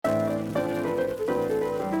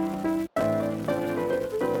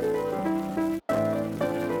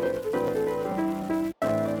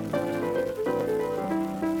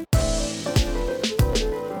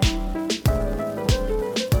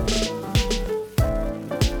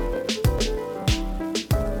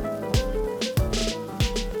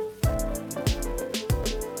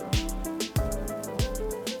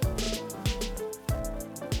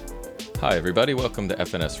Hi, everybody. Welcome to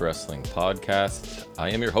FNS Wrestling Podcast.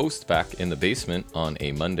 I am your host back in the basement on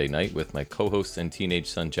a Monday night with my co-host and teenage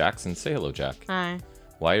son, Jackson. Say hello, Jack. Hi.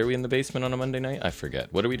 Why are we in the basement on a Monday night? I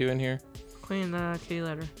forget. What are we doing here? Clean the kitty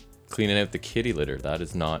litter. Cleaning out the kitty litter. That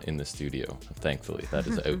is not in the studio, thankfully. That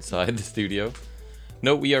is outside the studio.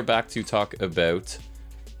 No, we are back to talk about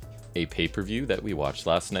a pay-per-view that we watched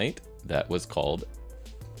last night that was called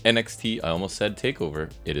NXT. I almost said TakeOver.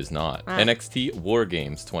 It is not. NXT War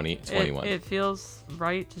Games 2021. It feels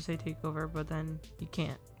right to say TakeOver, but then you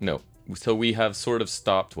can't. No. So we have sort of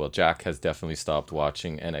stopped. Well, Jack has definitely stopped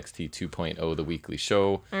watching NXT 2.0, the weekly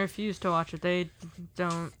show. I refuse to watch it. They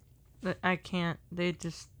don't. I can't. They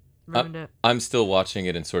just ruined it. I'm still watching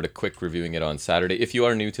it and sort of quick reviewing it on Saturday. If you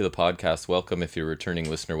are new to the podcast, welcome. If you're a returning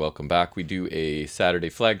listener, welcome back. We do a Saturday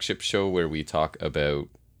flagship show where we talk about,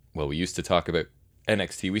 well, we used to talk about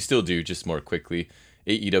NXT. We still do, just more quickly.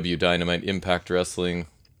 AEW Dynamite, Impact Wrestling,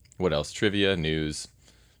 what else? Trivia, news,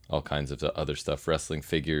 all kinds of other stuff, wrestling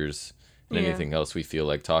figures, and anything else we feel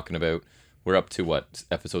like talking about. We're up to what?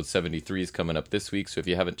 Episode 73 is coming up this week, so if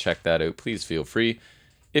you haven't checked that out, please feel free.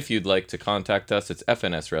 If you'd like to contact us, it's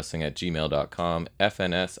fnswrestling@gmail.com,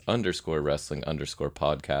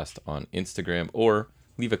 fns_wrestling_podcast on Instagram, or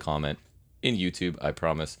leave a comment in YouTube. I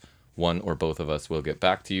promise one or both of us will get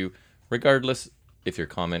back to you. Regardless, if your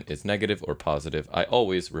comment is negative or positive, I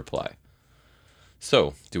always reply.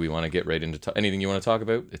 So, do we want to get right into anything you want to talk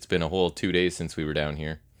about? It's been a whole 2 days since we were down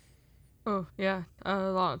here. Oh, yeah. A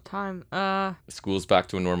lot of time. School's back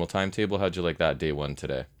to a normal timetable. How'd you like that day one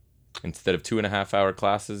today? Instead of 2.5-hour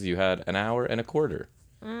classes, you had an hour and a quarter.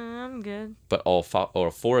 I'm good. But all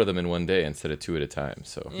four of them in one day instead of two at a time.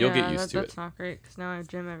 So you'll get used to it. That's not great, because now I have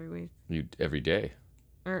gym every week. Every day.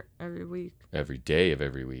 Or every week. Every day of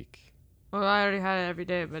every week. Well, I already had it every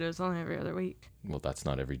day, but it was only every other week. Well, that's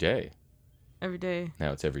not every day. Every day.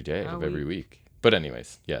 Now it's every day of every week. But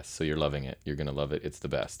anyways, yes, so you're loving it. You're going to love it. It's the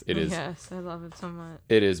best. It is. Yes, I love it so much.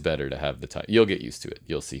 It is better to have the time. You'll get used to it.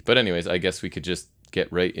 You'll see. But anyways, I guess we could just get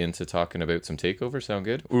right into talking about some TakeOver. Sound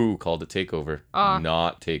good? Ooh, called it TakeOver.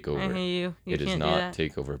 Not TakeOver. I hate you. It is not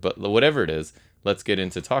TakeOver. But whatever it is, let's get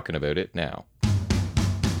into talking about it now.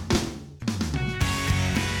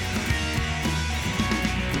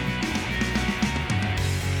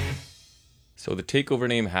 So the TakeOver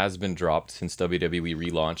name has been dropped since WWE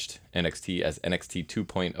relaunched NXT as NXT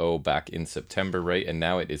 2.0 back in September, right? And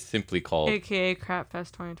now it is simply called AKA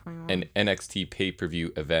Crapfest 2021. An NXT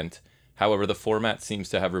pay-per-view event. However, the format seems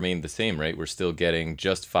to have remained the same, right? We're still getting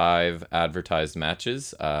just 5 advertised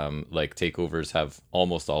matches. Like TakeOvers have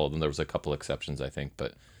almost all of them. There was a couple exceptions, I think,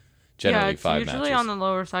 but generally 5 matches. Yeah, it's usually on the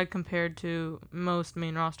lower side compared to most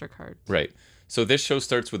main roster cards. Right. So this show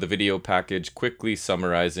starts with a video package quickly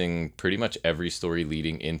summarizing pretty much every story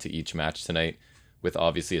leading into each match tonight, with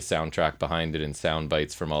obviously a soundtrack behind it and sound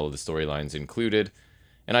bites from all of the storylines included.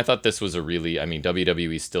 And I thought this was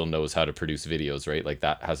WWE still knows how to produce videos, right? Like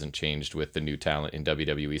that hasn't changed with the new talent in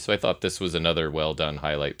WWE. So I thought this was another well done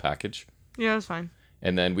highlight package. Yeah, it was fine.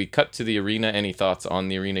 And then we cut to the arena. Any thoughts on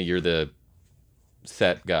the arena? You're the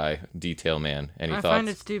set guy, detail man. Any thoughts? I find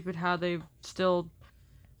it stupid how they still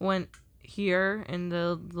went here in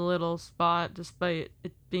the little spot despite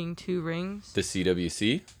it being 2 rings. The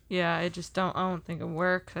CWC? Yeah, I don't think it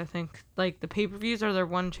works. I think like the pay-per-views are their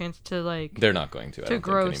one chance to like they're not going to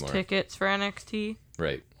gross tickets for NXT.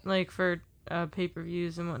 Right. Like for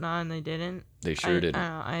pay-per-views and whatnot, and they didn't. They sure didn't. I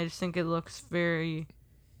don't know, I just think it looks very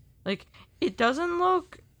like it doesn't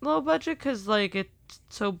look low budget because like it's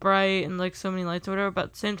so bright and like so many lights or whatever, but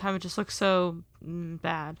at the same time it just looks so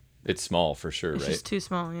bad. It's small for sure, it's right? It's just too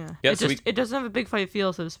small, yeah. It doesn't have a big fight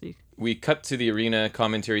feel, so to speak. We cut to the arena.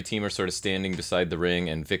 Commentary team are sort of standing beside the ring,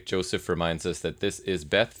 and Vic Joseph reminds us that this is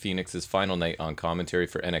Beth Phoenix's final night on commentary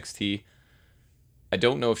for NXT. I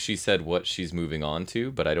don't know if she said what she's moving on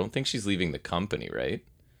to, but I don't think she's leaving the company, right?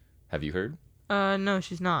 Have you heard? No,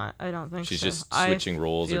 she's not. I don't think she's so. Just switching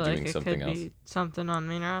roles or doing like something else. Be something on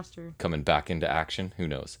main roster. Coming back into action. Who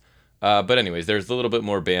knows? But anyways, there's a little bit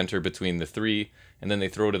more banter between the three, and then they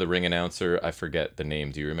throw to the ring announcer. I forget the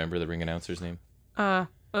name. Do you remember the ring announcer's name? I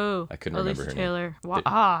couldn't remember her Taylor. name. Wow,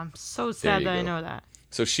 I'm so sad that I know that.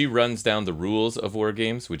 So she runs down the rules of War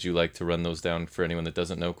Games. Would you like to run those down for anyone that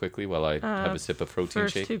doesn't know quickly while I have a sip of protein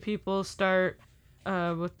shake? First 2 people start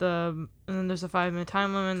and then there's a 5-minute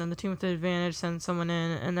time limit, and then the team with the advantage sends someone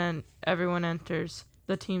in, and then everyone enters.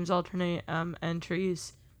 The teams alternate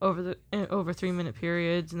entries over 3-minute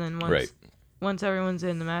periods, and then once once everyone's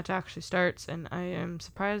in, the match actually starts, and I am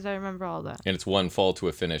surprised I remember all that. And it's one fall to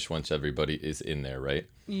a finish once everybody is in there, right?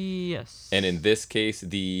 Yes. And in this case,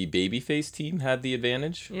 the babyface team had the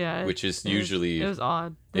advantage. Yeah. Which is usually... It was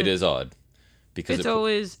odd. It is odd. Because it's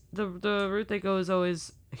always... The route they go is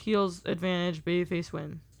always heels advantage, babyface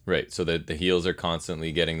win. Right, so the heels are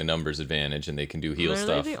constantly getting the numbers advantage, and they can do heel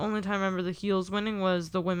stuff. The only time I remember the heels winning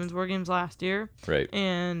was the Women's War Games last year. Right.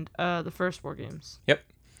 And the first War Games. Yep.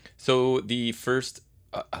 So the first...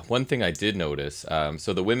 one thing I did notice,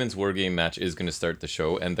 so the Women's War Game match is going to start the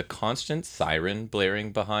show, and the constant siren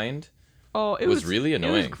blaring behind... Oh, it was really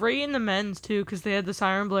annoying. It was great in the men's too, because they had the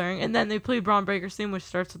siren blaring, and then they played Braun Breaker's theme, which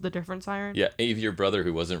starts with a different siren. Yeah, Ave, your brother,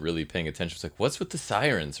 who wasn't really paying attention, was like, "What's with the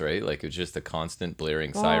sirens?" Right? Like, it was just a constant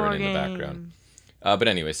blaring siren in the background. But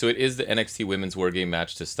anyway, so it is the NXT Women's War Game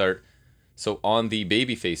match to start. So on the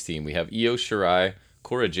babyface team, we have Io Shirai,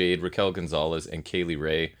 Cora Jade, Raquel Gonzalez, and Kaylee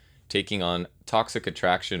Ray taking on Toxic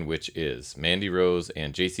Attraction, which is Mandy Rose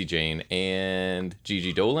and JC Jane and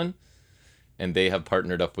Gigi Dolan. And they have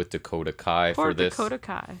partnered up with Dakota Kai for this. Dakota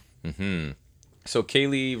Kai. Mm-hmm. So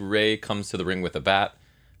Kaylee Ray comes to the ring with a bat,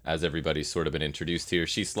 as everybody's sort of been introduced here.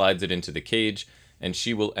 She slides it into the cage, and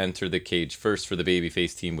she will enter the cage first for the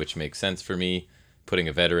babyface team, which makes sense for me. Putting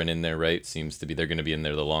a veteran in there, right? Seems to be they're going to be in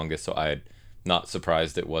there the longest, so I'm not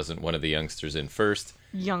surprised it wasn't one of the youngsters in first.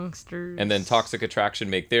 Youngsters. And then Toxic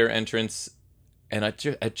Attraction make their entrance. And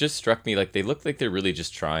it just struck me like they look like they're really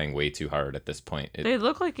just trying way too hard at this point. They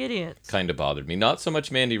look like idiots. Kind of bothered me. Not so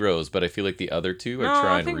much Mandy Rose, but I feel like the other two are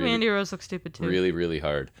trying I think really, Mandy Rose looks stupid too. really, really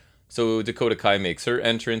hard. So Dakota Kai makes her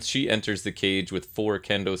entrance. She enters the cage with 4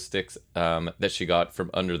 kendo sticks that she got from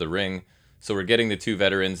under the ring. So we're getting the 2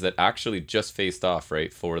 veterans that actually just faced off,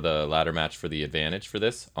 right, for the ladder match for the advantage for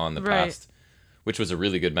this on the past, which was a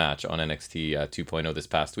really good match on NXT 2.0 this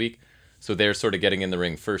past week. So they're sort of getting in the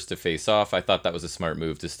ring first to face off. I thought that was a smart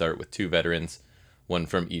move to start with 2 veterans, one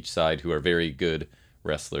from each side, who are very good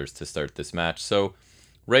wrestlers to start this match. So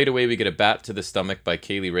right away we get a bat to the stomach by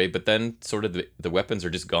Kaylee Ray, but then sort of the weapons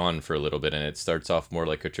are just gone for a little bit, and it starts off more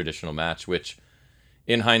like a traditional match, which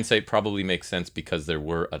in hindsight probably makes sense because there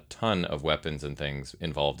were a ton of weapons and things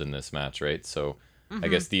involved in this match, right? So I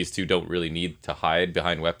guess these two don't really need to hide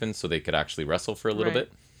behind weapons, so they could actually wrestle for a little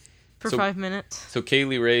bit. For 5 minutes. So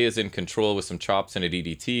Kaylee Ray is in control with some chops and a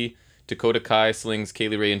DDT. Dakota Kai slings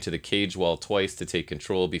Kaylee Ray into the cage wall twice to take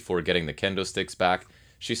control before getting the kendo sticks back.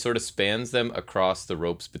 She sort of spans them across the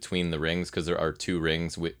ropes between the rings because there are 2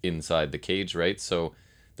 rings inside the cage, right? So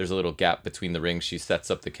there's a little gap between the rings. She sets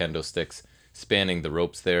up the kendo sticks, spanning the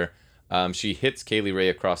ropes there. She hits Kaylee Ray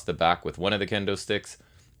across the back with one of the kendo sticks.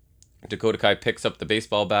 Dakota Kai picks up the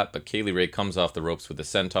baseball bat, but Kaylee Ray comes off the ropes with a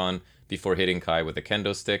senton before hitting Kai with a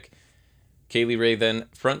kendo stick. Kaylee Ray then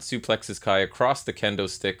front suplexes Kai across the kendo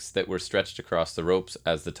sticks that were stretched across the ropes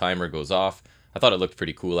as the timer goes off. I thought it looked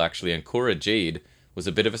pretty cool, actually. And Cora Jade was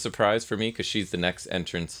a bit of a surprise for me because she's the next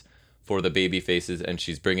entrance for the baby faces, and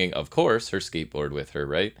she's bringing, of course, her skateboard with her,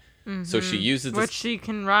 right? Mm-hmm. So she uses which she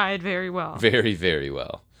can ride very well. Very, very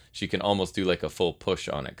well. She can almost do like a full push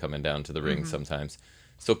on it coming down to the ring sometimes.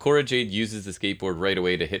 So Cora Jade uses the skateboard right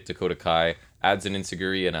away to hit Dakota Kai, adds an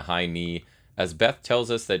enziguri and a high knee, as Beth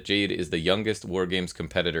tells us that Jade is the youngest War Games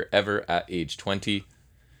competitor ever at age 20.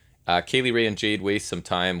 Kaylee Ray and Jade waste some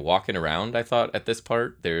time walking around, I thought, at this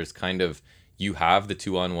part. There's kind of, you have the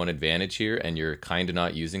 2-on-1 advantage here, and you're kind of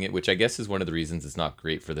not using it, which I guess is one of the reasons it's not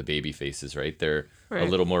great for the baby faces, right? They're a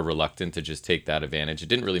little more reluctant to just take that advantage. It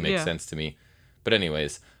didn't really make sense to me. But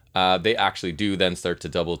anyways, they actually do then start to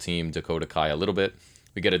double team Dakota Kai a little bit.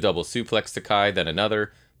 We get a double suplex to Kai, then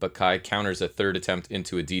another, but Kai counters a third attempt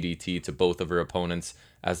into a DDT to both of her opponents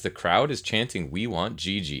as the crowd is chanting, "We want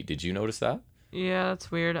Gigi." Did you notice that? Yeah,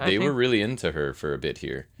 that's weird. They were really into her for a bit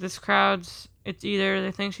here. This crowd's, it's either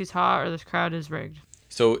they think she's hot or this crowd is rigged.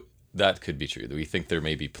 So that could be true. We think there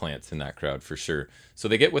may be plants in that crowd for sure. So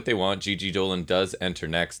they get what they want. Gigi Dolan does enter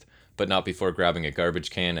next, but not before grabbing a garbage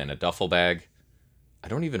can and a duffel bag. I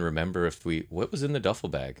don't even remember what was in the duffel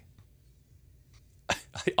bag.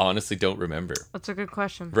 I honestly don't remember. That's a good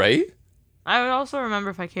question. Right? I would also remember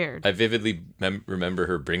if I cared. I vividly remember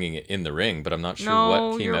her bringing it in the ring, but I'm not sure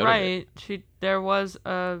what came out right. of it. There was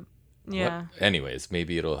a... Yeah. What? Anyways,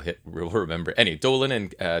 maybe we'll remember. Anyway, Dolan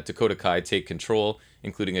and Dakota Kai take control,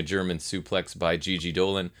 including a German suplex by Gigi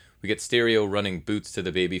Dolan. We get Stereo running boots to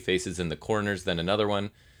the baby faces in the corners, then another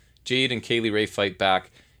one. Jade and Kaylee Ray fight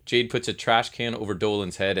back. Jade puts a trash can over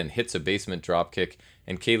Dolan's head and hits a basement dropkick,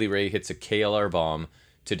 and Kaylee Ray hits a KLR bomb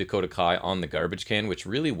to Dakota Kai on the garbage can, which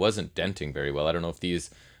really wasn't denting very well. I don't know if these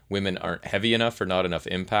women aren't heavy enough or not enough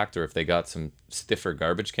impact, or if they got some stiffer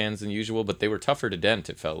garbage cans than usual, but they were tougher to dent,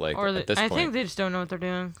 it felt like, Or at this I point. think they just don't know what they're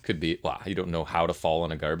doing. Could be, well, you don't know how to fall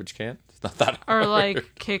on a garbage can. It's not that Or hard.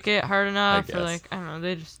 like kick it hard enough, or guess. like I don't know.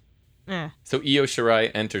 They just So Io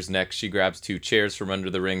Shirai enters next. She grabs 2 chairs from under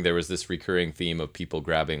the ring. There was this recurring theme of people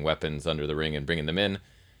grabbing weapons under the ring and bringing them in,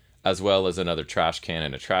 as well as another trash can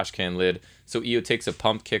and a trash can lid. So Io takes a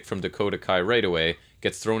pump kick from Dakota Kai right away,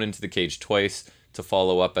 gets thrown into the cage twice to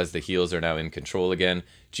follow up as the heels are now in control again.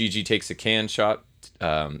 Gigi takes a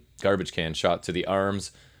garbage can shot to the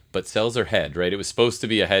arms, but sells her head, right? It was supposed to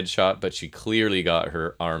be a headshot, but she clearly got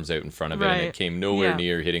her arms out in front of it, and it came nowhere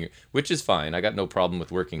near hitting, which is fine. I got no problem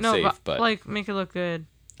with working safe, but like make it look good.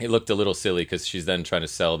 It looked a little silly because she's then trying to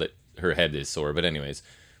sell that her head is sore. But anyways,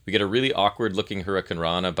 we get a really awkward looking Hurricane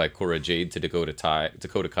Rana by Cora Jade to Dakota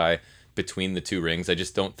Kai between the 2 rings. I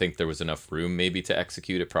just don't think there was enough room maybe to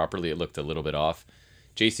execute it properly. It looked a little bit off.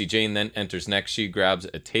 JC Jane then enters next. She grabs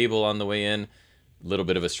a table on the way in. A little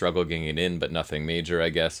bit of a struggle getting it in, but nothing major, I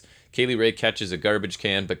guess. Kaylee Ray catches a garbage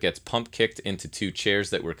can, but gets pump kicked into 2 chairs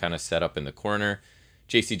that were kind of set up in the corner.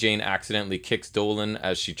 JC Jane accidentally kicks Dolan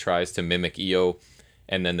as she tries to mimic Io,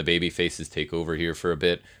 and then the baby faces take over here for a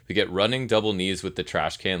bit. We get running double knees with the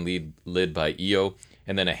trash can lid by Io,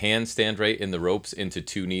 and then a handstand right in the ropes into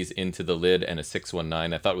 2 knees into the lid and a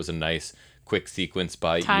 619. I thought it was a nice quick sequence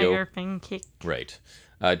by Io. Tiger fin kick. Right.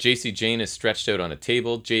 JC Jane is stretched out on a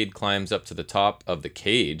table. Jade climbs up to the top of the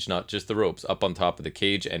cage, not just the ropes, up on top of the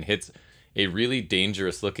cage, and hits a really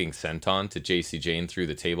dangerous looking senton to JC Jane through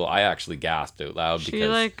the table. I actually gasped out loud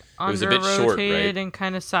because like it was a bit short, right? And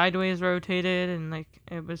kind of sideways rotated, and like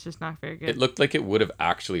it was just not very good. It looked like it would have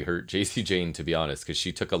actually hurt JC Jane, to be honest, because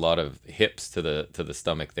she took a lot of hips to the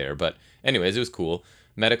stomach there. But anyways, it was cool.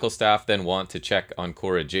 Medical staff then want to check on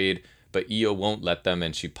Cora Jade, but Io won't let them,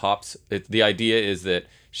 and she pops. The idea is that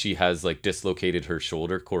she has like dislocated her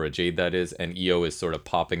shoulder, Cora Jade that is, and Io is sort of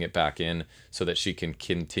popping it back in so that she can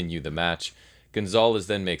continue the match. Gonzalez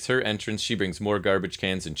then makes her entrance. She brings more garbage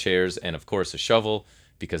cans and chairs, and of course a shovel,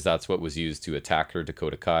 because that's what was used to attack her,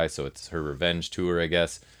 Dakota Kai, so it's her revenge tour, I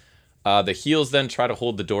guess. The heels then try to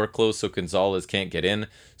hold the door closed so Gonzalez can't get in.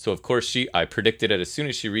 So of course I predicted it as soon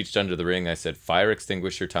as she reached under the ring. I said fire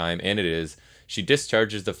extinguisher time, and it is. She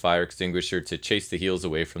discharges the fire extinguisher to chase the heels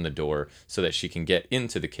away from the door so that she can get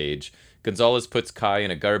into the cage. Gonzalez puts Kai in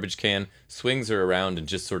a garbage can, swings her around, and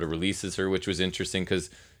just sort of releases her, which was interesting because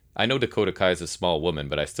I know Dakota Kai is a small woman,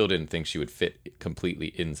 but I still didn't think she would fit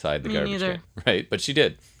completely inside the garbage can. Right? But she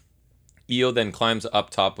did. Io then climbs up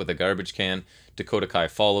top with a garbage can. Dakota Kai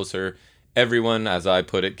follows her. Everyone, as I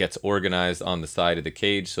put it, gets organized on the side of the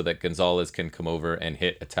cage so that Gonzalez can come over and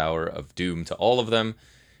hit a Tower of Doom to all of them.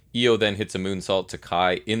 Io then hits a moonsault to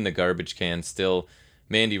Kai in the garbage can still.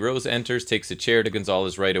 Mandy Rose enters, takes a chair to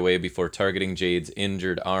Gonzalez right away before targeting Jade's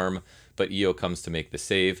injured arm, but Io comes to make the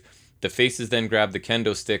save. The faces then grab the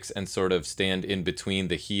kendo sticks and sort of stand in between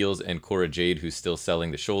the heels and Cora Jade, who's still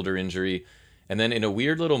selling the shoulder injury. And then in a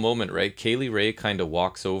weird little moment, right, Kaylee Ray kind of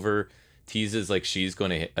walks over, teases like she's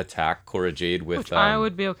going to attack Cora Jade with... Which I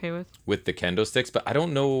would be okay with. With the kendo sticks, but I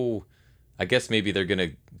don't know... I guess maybe they're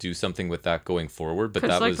gonna do something with that going forward, but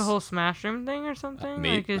that like was the whole Smash Room thing or something.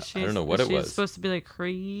 Maybe, I don't know what it was. Supposed to be like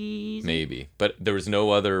crazy. Maybe, but there was no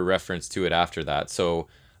other reference to it after that. So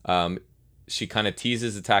she kind of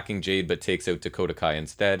teases attacking Jade, but takes out Dakota Kai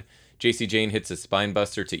instead. JC Jane hits a spine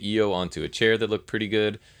buster to Io onto a chair that looked pretty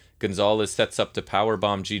good. Gonzalez sets up to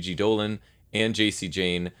powerbomb Gigi Dolan and JC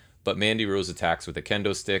Jane, but Mandy Rose attacks with a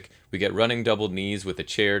kendo stick. We get running double knees with a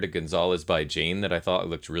chair to Gonzalez by Jane that I thought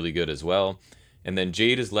looked really good as well. And then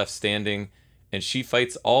Jade is left standing, and she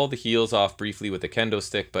fights all the heels off briefly with a kendo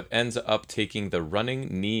stick, but ends up taking the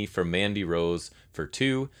running knee from Mandy Rose for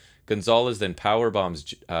 2. Gonzalez then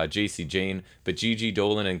powerbombs JC Jane, but Gigi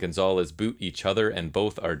Dolan and Gonzalez boot each other, and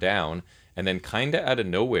both are down. And then kinda out of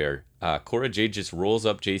nowhere, Cora Jade just rolls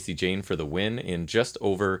up JC Jane for the win in just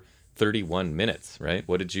over 31 minutes, right?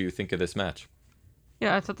 What did you think of this match?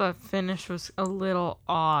 Yeah, I thought the finish was a little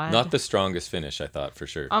odd. Not the strongest finish, I thought, for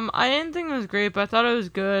sure. I didn't think it was great, but I thought it was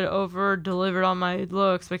good. Over delivered on my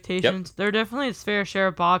low expectations. Yep. There are definitely its fair share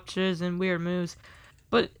of botches and weird moves,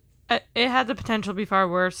 but it had the potential to be far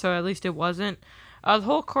worse, so at least it wasn't. The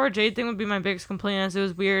whole Cora Jade thing would be my biggest complaint, as it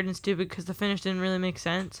was weird and stupid because the finish didn't really make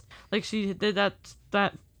sense. Like, she did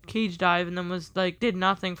that cage dive and then was like did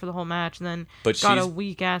nothing for the whole match, and then got a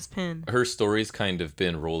weak ass pin. Her story's kind of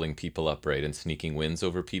been rolling people up, right, and sneaking wins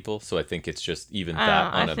over people. So I think it's just even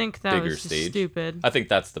that on a bigger stage. Stupid. I think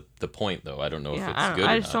that's the point, though. I don't know if it's good.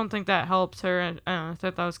 I just don't think that helps her. I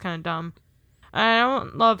thought that was kind of dumb. I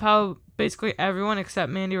don't love how basically everyone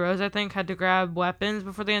except Mandy Rose, I think, had to grab weapons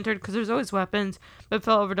before they entered, because there's always weapons, but it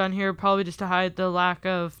felt overdone here, probably just to hide the lack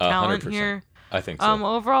of talent 100%. here. I think so.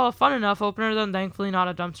 Overall, a fun enough opener, then thankfully not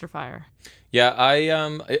a dumpster fire. Yeah,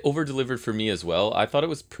 it over-delivered for me as well. I thought it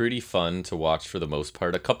was pretty fun to watch for the most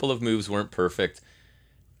part. A couple of moves weren't perfect,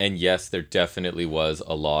 and yes, there definitely was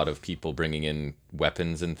a lot of people bringing in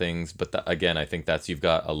weapons and things, but again, I think you've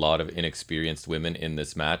got a lot of inexperienced women in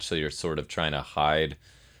this match, so you're sort of trying to hide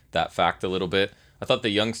that fact a little bit. I thought the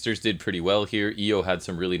youngsters did pretty well here. Io had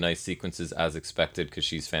some really nice sequences as expected because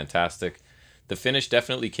she's fantastic. The finish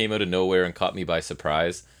definitely came out of nowhere and caught me by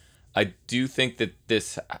surprise. I do think that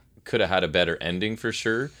this could have had a better ending for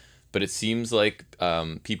sure, but it seems like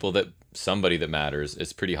somebody that matters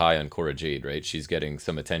is pretty high on Cora Jade, right? She's getting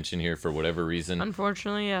some attention here for whatever reason.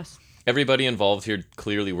 Unfortunately, yes. Everybody involved here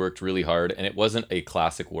clearly worked really hard, and it wasn't a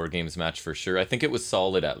classic War Games match for sure. I think it was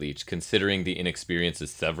solid at least, considering the inexperience of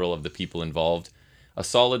several of the people involved. A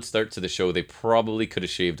solid start to the show. They probably could have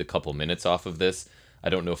shaved a couple minutes off of this. I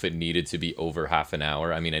don't know if it needed to be over half an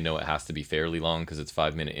hour. I mean, I know it has to be fairly long because it's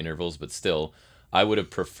 5-minute intervals, but still, I would have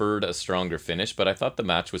preferred a stronger finish, but I thought the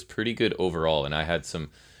match was pretty good overall, and I had some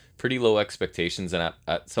pretty low expectations, and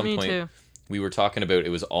at some point, too. We were talking about it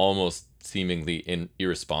was almost seemingly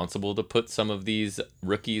irresponsible to put some of these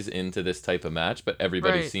rookies into this type of match, but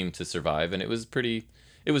everybody seemed to survive, and it was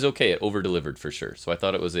okay. It over-delivered for sure, so I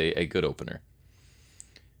thought it was a good opener.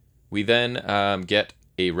 We then get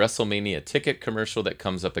a WrestleMania ticket commercial that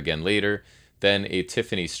comes up again later, then a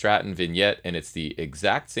Tiffany Stratton vignette, and it's the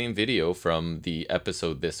exact same video from the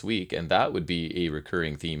episode this week, and that would be a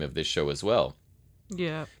recurring theme of this show as well.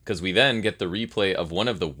 Yeah. Because we then get the replay of one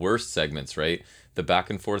of the worst segments, right? The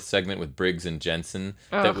back and forth segment with Briggs and Jensen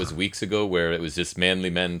that was weeks ago, where it was just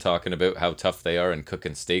manly men talking about how tough they are and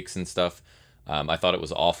cooking steaks and stuff. I thought it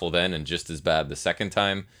was awful then and just as bad the second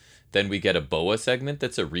time. Then we get a BOA segment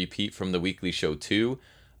that's a repeat from the weekly show too.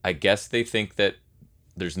 I guess they think that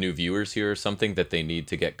there's new viewers here or something that they need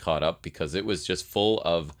to get caught up, because it was just full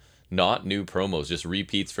of not new promos, just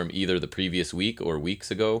repeats from either the previous week or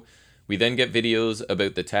weeks ago. We then get videos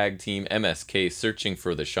about the tag team MSK searching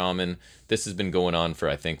for the shaman. This has been going on for,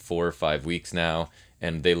 I think, 4 or 5 weeks now,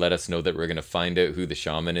 and they let us know that we're going to find out who the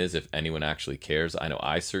shaman is if anyone actually cares. I know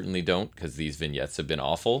I certainly don't, because these vignettes have been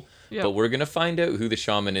awful. Yep. But we're going to find out who the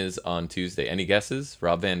shaman is on Tuesday. Any guesses?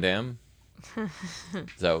 Rob Van Dam? Is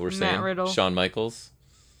that what we're saying? Matt Riddle. Shawn Michaels?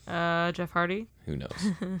 Jeff Hardy. Who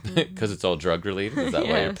knows? Because it's all drug related. Is that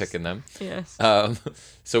why you're picking them? Yes.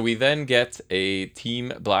 So we then get a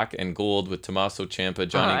team black and gold with Tommaso Ciampa,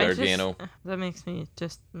 Johnny Gargano. That makes me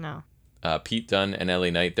just no. Pete Dunne and LA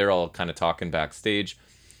Knight. They're all kind of talking backstage.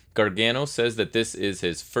 Gargano says that this is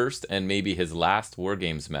his first and maybe his last War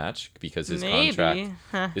Games match, because his contract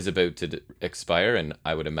is about to expire, and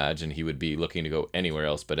I would imagine he would be looking to go anywhere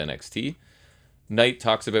else but NXT. Knight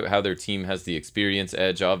talks about how their team has the experience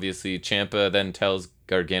edge, obviously. Ciampa then tells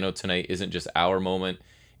Gargano tonight isn't just our moment,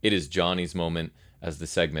 it is Johnny's moment as the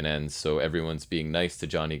segment ends. So everyone's being nice to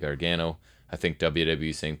Johnny Gargano. I think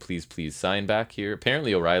WWE saying, please sign back here.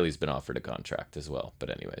 Apparently O'Reilly's been offered a contract as well. But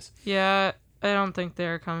anyways. Yeah, I don't think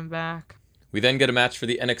they're coming back. We then get a match for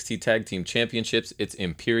the NXT Tag Team Championships. It's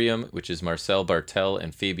Imperium, which is Marcel Bartel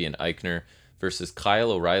and Fabian Eichner, versus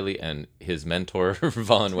Kyle O'Reilly and his mentor,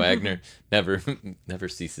 Von Wagner. Never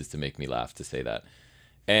ceases to make me laugh to say that.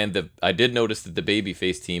 And I did notice that the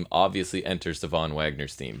babyface team obviously enters the Von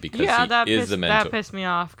Wagner's team, because he is the mentor. That pissed me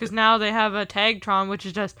off, because now they have a Tagtron, which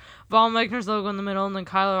is just Von Wagner's logo in the middle and then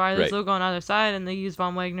Kyle O'Reilly's logo on either side, and they use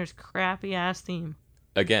Von Wagner's crappy-ass team.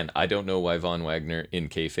 Again, I don't know why Von Wagner in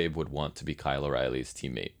kayfabe would want to be Kyle O'Reilly's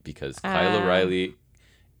teammate, because Kyle O'Reilly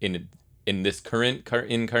in this current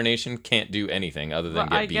incarnation can't do anything other than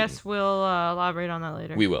get beaten. I guess we'll elaborate on that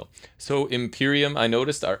later. We will. So Imperium, I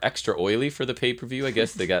noticed, are extra oily for the pay-per-view. I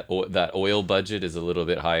guess they got that oil budget is a little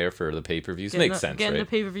bit higher for the pay-per-views. Makes sense, right? Getting the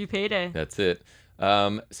pay-per-view payday. That's it.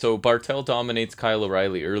 So Bartel dominates Kyle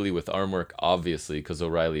O'Reilly early with arm work, obviously, because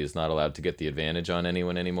O'Reilly is not allowed to get the advantage on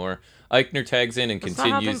anyone anymore. Eichner tags in and That's not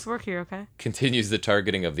how things work here, okay? Continues the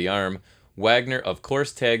targeting of the arm. Wagner, of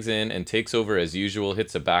course, tags in and takes over as usual,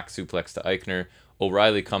 hits a back suplex to Eichner.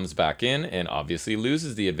 O'Reilly comes back in and obviously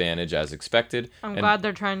loses the advantage as expected. I'm glad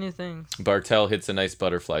they're trying new things. Bartel hits a nice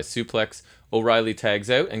butterfly suplex. O'Reilly tags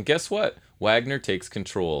out, and guess what? Wagner takes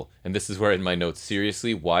control. And this is where in my notes,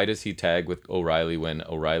 seriously, why does he tag with O'Reilly when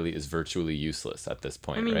O'Reilly is virtually useless at this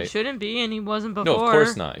point, right? He shouldn't be, and he wasn't before. No, of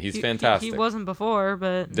course not. He's fantastic. He wasn't before,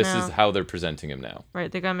 but this is how they're presenting him now. Right,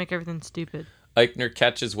 they gotta make everything stupid. Eichner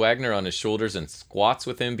catches Wagner on his shoulders and squats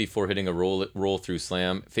with him before hitting a roll through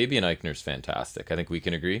slam. Fabian Eichner's fantastic. I think we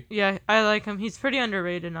can agree. Yeah, I like him. He's pretty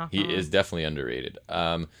underrated now. He is definitely underrated.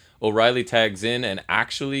 O'Reilly tags in and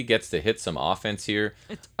actually gets to hit some offense here.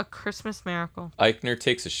 It's a Christmas miracle. Eichner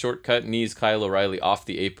takes a shortcut, knees Kyle O'Reilly off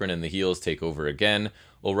the apron, and the heels take over again.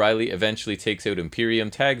 O'Reilly eventually takes out Imperium,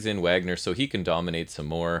 tags in Wagner so he can dominate some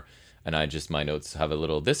more. And my notes have a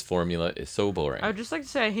little, this formula is so boring. I would just like to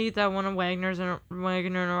say I hate that one of Wagner and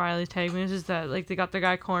O'Reilly's tag moves is that like they got the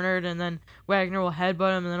guy cornered and then Wagner will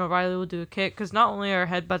headbutt him and then O'Reilly will do a kick. Because not only are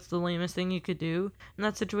headbutts the lamest thing you could do in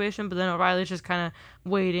that situation, but then O'Reilly's just kind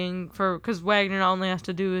of waiting for, because Wagner not only has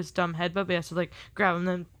to do his dumb headbutt, but he has to like grab him,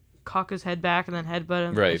 then cock his head back and then headbutt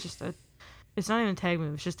him. Right. It's just it's not even a tag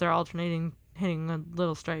move. It's just they're alternating hitting a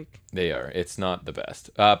little strike. They are. It's not the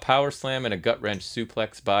best. Power slam and a gut wrench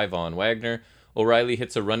suplex by Von Wagner. O'Reilly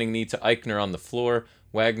hits a running knee to Eichner on the floor.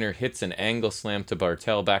 Wagner hits an angle slam to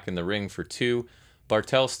Bartel back in the ring for 2.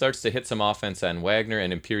 Bartel starts to hit some offense on Wagner,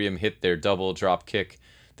 and Imperium hit their double drop kick.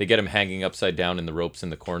 They get him hanging upside down in the ropes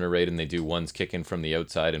in the corner, right? And they do one's kicking from the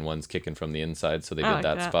outside and one's kicking from the inside. So they did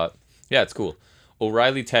that spot. Yeah, it's cool.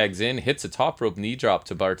 O'Reilly tags in, hits a top rope knee drop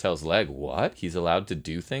to Bartel's leg. What? He's allowed to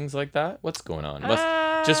do things like that? What's going on?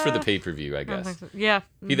 Just for the pay-per-view, I guess. So. Yeah.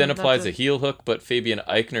 He then applies a heel hook, but Fabian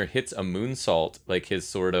Eichner hits a moonsault, like his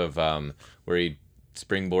sort of, where he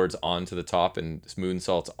springboards onto the top and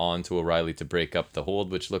moonsaults onto O'Reilly to break up the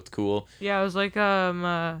hold, which looked cool. Yeah, it was like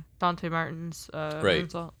Dante Martin's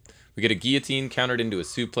moonsault. We get a guillotine countered into a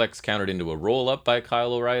suplex, countered into a roll-up by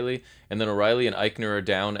Kyle O'Reilly, and then O'Reilly and Eichner are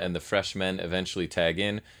down, and the fresh men eventually tag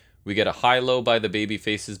in. We get a high-low by the baby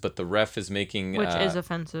faces, but the ref is making... Which is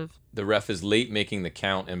offensive. The ref is late making the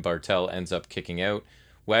count, and Bartel ends up kicking out.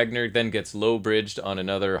 Wagner then gets low-bridged on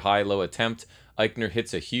another high-low attempt. Eichner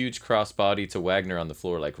hits a huge crossbody to Wagner on the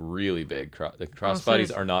floor, like really big. The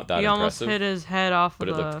crossbodies are not that impressive. He almost hit his head off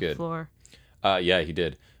of the floor. Yeah, he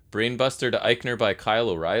did. Brainbuster to Eichner by Kyle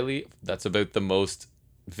O'Reilly. That's about the most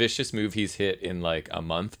vicious move he's hit in like a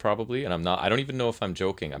month probably, and I don't even know if I'm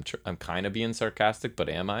joking. I'm kind of being sarcastic, but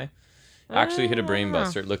am I? Actually hit a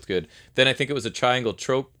brainbuster. It looked good. Then I think it was a triangle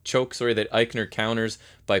choke that Eichner counters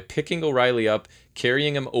by picking O'Reilly up,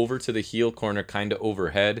 carrying him over to the heel corner kind of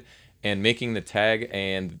overhead, and making the tag,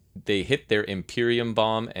 and they hit their Imperium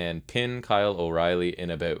bomb and pin Kyle O'Reilly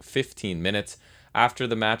in about 15 minutes. After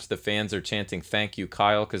the match, the fans are chanting "Thank you,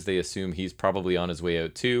 Kyle," because they assume he's probably on his way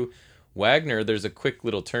out too. Wagner, there's a quick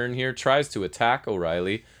little turn here, tries to attack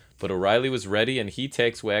O'Reilly, but O'Reilly was ready and he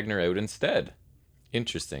takes Wagner out instead.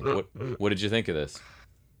 Interesting. What did you think of this?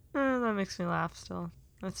 That makes me laugh still.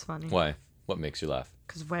 That's funny. Why? What makes you laugh?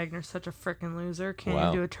 Because Wagner's such a freaking loser. Can't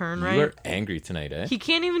even do a turn right. You are angry tonight, eh? He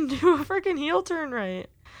can't even do a freaking heel turn right.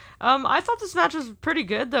 I thought this match was pretty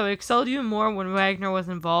good, though. It excelled even more when Wagner was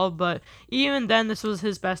involved, but even then, this was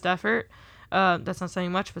his best effort. That's not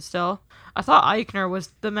saying much, but still. I thought Eichner was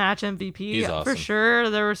the match MVP. He's awesome. For sure.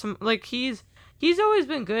 There were some, like, he's always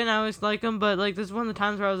been good, and I always like him, but, like, this is one of the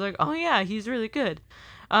times where I was like, oh, yeah, he's really good.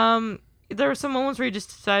 There were some moments where he just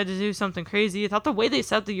decided to do something crazy. I thought the way they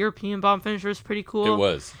set the European bomb finisher was pretty cool. It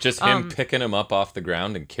was. Just him picking him up off the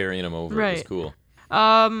ground and carrying him over. Right. It was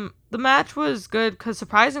cool. The match was good because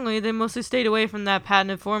surprisingly they mostly stayed away from that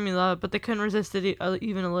patented formula, but they couldn't resist it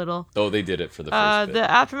even a little. Oh, they did it for the first bit. The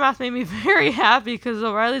aftermath made me very happy because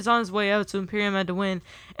O'Reilly's on his way out, so Imperium had to win,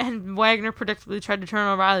 and Wagner predictably tried to turn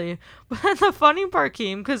O'Reilly. But then the funny part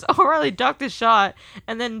came because O'Reilly ducked his shot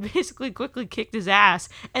and then basically quickly kicked his ass,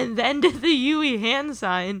 and then did the Yui hand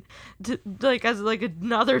sign to, as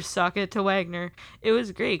another suck it to Wagner. It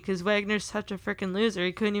was great because Wagner's such a freaking loser.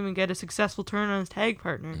 He couldn't even get a successful turn on his tag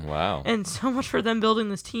partner. Wow. And so much for them building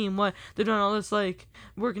this team. What they're doing all this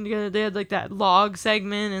working together. They had that log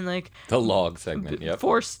segment and the log segment. Yep.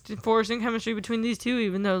 Forcing chemistry between these two,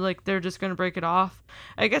 even though they're just gonna break it off.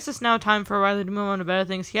 I guess it's now time for O'Reilly to move on to better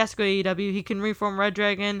things. He has to go to AEW. He can reform Red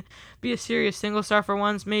Dragon, be a serious single star for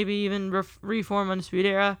once, maybe even reform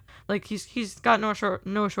Undisputed Era. He's got no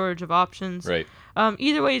shortage of options. Right.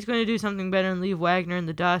 Either way, he's going to do something better and leave Wagner in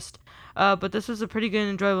the dust. But this was a pretty good,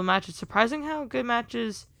 enjoyable match. It's surprising how good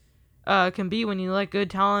matches can be when you let good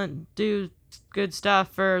talent do good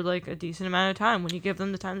stuff for a decent amount of time when you give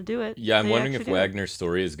them the time to do it. Yeah, I'm wondering if Wagner's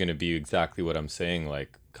story is going to be exactly what I'm saying.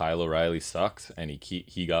 Kyle O'Reilly sucks and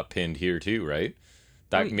he got pinned here too, right?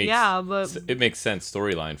 It makes sense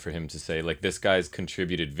storyline for him to say this guy's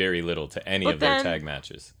contributed very little to any of their tag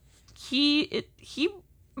matches.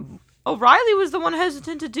 O'Reilly was the one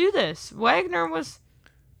hesitant to do this. Wagner was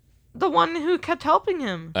the one who kept helping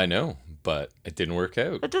him. I know, but it didn't work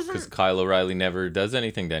out That doesn't. because Kyle O'Reilly never does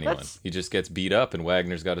anything to anyone. That's- He just gets beat up, and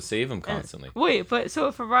Wagner's got to save him constantly. Wait, but so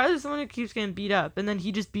if O'Reilly's the one who keeps getting beat up, and then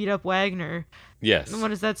he just beat up Wagner, Yes. then what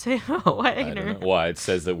does that say about I Wagner? don't know why. It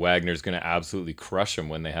says that Wagner's going to absolutely crush him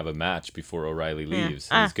when they have a match before O'Reilly Yeah. leaves.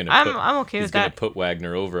 He's going to I'm okay he's with going to that. put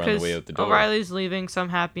Wagner over on the way out the door. O'Reilly's leaving, so I'm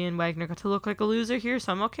happy, and Wagner got to look like a loser here,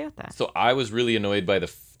 so I'm okay with that. So I was really annoyed by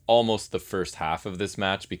almost the first half of this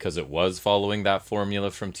match because it was following that formula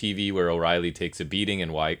from TV where O'Reilly takes a beating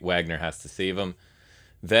and Wagner has to save him.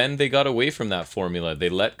 Then they got away from that formula. They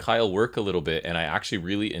let Kyle work a little bit, and I actually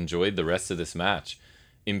really enjoyed the rest of this match.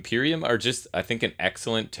 Imperium are just, I think, an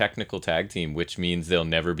excellent technical tag team, which means they'll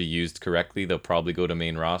never be used correctly. They'll probably go to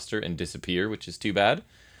main roster and disappear, which is too bad.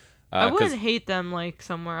 I wouldn't hate them like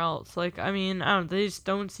somewhere else. Like, I mean, I don't. They just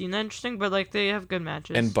don't seem that interesting, but like they have good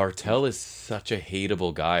matches. And Bartel is such a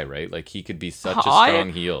hateable guy, right? Like he could be such a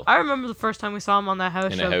strong heel. I remember the first time we saw him on that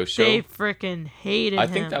house show. They freaking hated him. I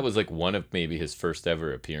think that was like one of maybe his first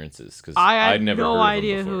ever appearances because I had I'd never no heard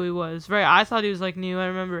idea of him before. who he was. Right, I thought he was like new. I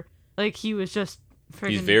remember like he was just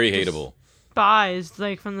freaking. He's very hateable. Despised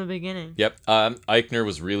like from the beginning. Yep. Eichner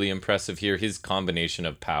was really impressive here. His combination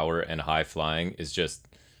of power and high flying is just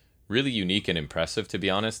really unique and impressive, to be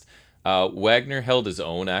honest. Wagner held his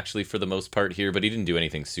own actually for the most part here, but he didn't do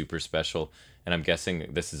anything super special. And I'm guessing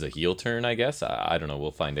this is a heel turn, I guess. I don't know.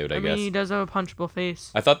 We'll find out, I guess. He does have a punchable face.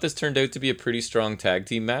 I thought this turned out to be a pretty strong tag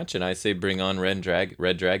team match, and I say bring on Red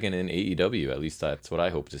Dragon in AEW. At least that's what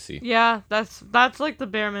I hope to see. Yeah, that's like the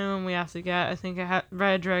bare minimum we have to get. I think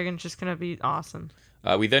Red Dragon's just going to be awesome.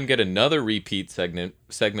 We then get another repeat segment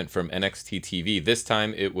from NXT TV. This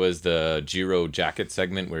time it was the Jiro jacket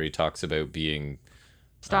segment where he talks about being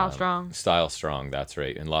Style strong, that's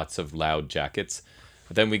right, and lots of loud jackets.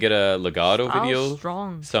 But then we get a Legado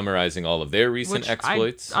video summarizing all of their recent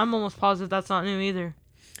exploits. I'm almost positive that's not new either.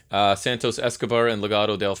 Santos Escobar and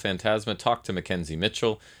Legado del Fantasma talk to Mackenzie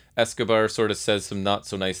Mitchell. Escobar sort of says some not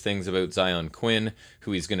so nice things about Zion Quinn,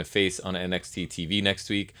 who he's going to face on NXT TV next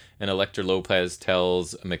week. And Elektra Lopez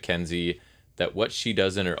tells Mackenzie that what she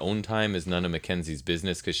does in her own time is none of Mackenzie's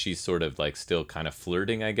business because she's sort of like still kind of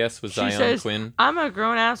flirting, I guess, with Zion Quinn. I'm a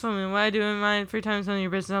grown-ass woman. What I do in my free time is none of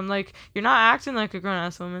your business. I'm like, you're not acting like a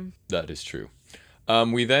grown-ass woman. That is true.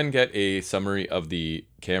 We then get a summary of the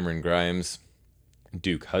Cameron Grimes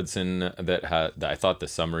Duke Hudson that I thought the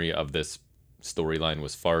summary of this storyline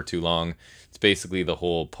was far too long. It's basically the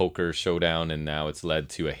whole poker showdown, and now it's led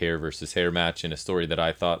to a hair versus hair match in a story that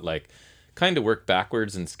I thought like kind of worked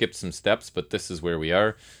backwards and skipped some steps, but this is where we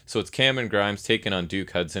are. So it's Cameron Grimes taking on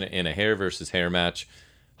Duke Hudson in a hair versus hair match.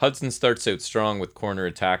 Hudson starts out strong with corner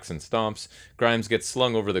attacks and stomps. Grimes gets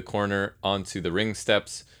slung over the corner onto the ring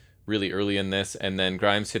steps really early in this, and then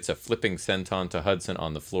Grimes hits a flipping senton to Hudson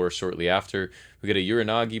on the floor shortly after. We get a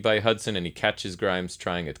Uranagi by Hudson, and he catches Grimes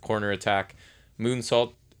trying a corner attack.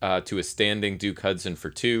 Moonsault to a standing Duke Hudson for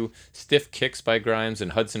 2. Stiff kicks by Grimes,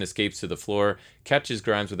 and Hudson escapes to the floor, catches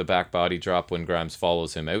Grimes with a back body drop when Grimes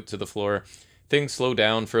follows him out to the floor. Things slow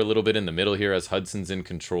down for a little bit in the middle here as Hudson's in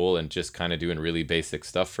control and just kind of doing really basic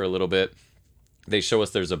stuff for a little bit. They show us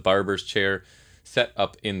there's a barber's chair set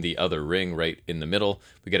up in the other ring right in the middle.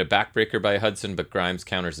 We get a backbreaker by Hudson, but Grimes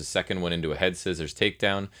counters the second one into a head scissors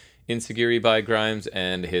takedown. Insiguri by Grimes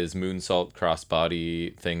and his moonsault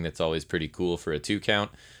crossbody thing that's always pretty cool for a 2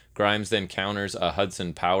 count. Grimes then counters a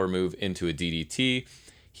Hudson power move into a DDT.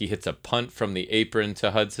 He hits a punt from the apron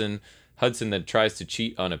to Hudson. Hudson then tries to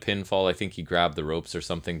cheat on a pinfall. I think he grabbed the ropes or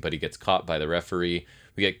something, but he gets caught by the referee.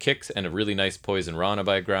 We get kicks and a really nice poison rana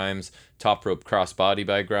by Grimes. Top rope crossbody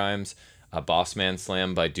by Grimes. A boss man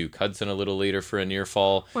slam by Duke Hudson a little later for a near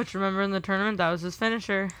fall. Which, remember in the tournament, that was his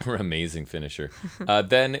finisher. Amazing finisher.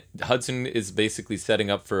 Then Hudson is basically setting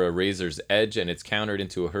up for a Razor's Edge, and it's countered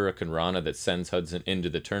into a Hurricane Rana that sends Hudson into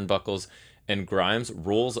the turnbuckles. And Grimes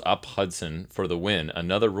rolls up Hudson for the win.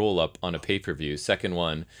 Another roll up on a pay-per-view, second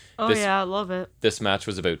one. Yeah, I love it. This match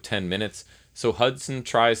was about 10 minutes. So Hudson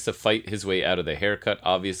tries to fight his way out of the haircut,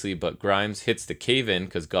 obviously, but Grimes hits the cave-in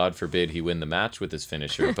because God forbid he win the match with his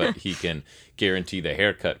finisher, but he can guarantee the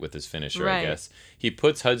haircut with his finisher, right. I guess. He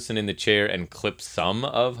puts Hudson in the chair and clips some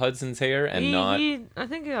of Hudson's hair and I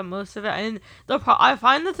think he got most of it. And I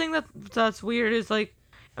find the thing that's weird is, like,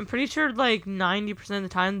 I'm pretty sure, like, 90% of the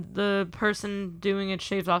time, the person doing it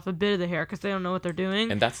shaves off a bit of the hair because they don't know what they're doing.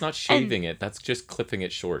 And that's not shaving it. That's just clipping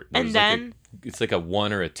it short. It's like a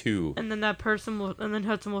 1 or a 2. And then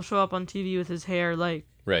Hudson will show up on TV with his hair, like,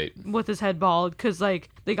 right, with his head bald because, like,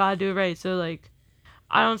 they gotta do it right. So, like,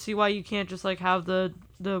 I don't see why you can't just, like, have the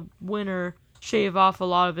winner shave off a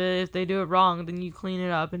lot of it. If they do it wrong, then you clean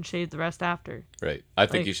it up and shave the rest after. Right. I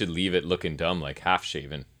think you should leave it looking dumb, like half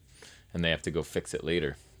shaven. and they have to go fix it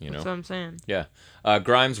later. That's what I'm saying. Yeah.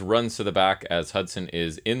 Grimes runs to the back as Hudson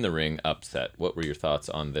is in the ring, upset. What were your thoughts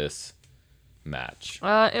on this match?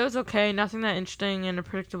 It was okay. Nothing that interesting and a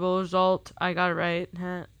predictable result. I got it right.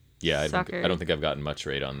 Yeah, I don't think I've gotten much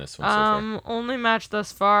right on this one so far. Only match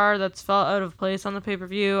thus far that's felt out of place on the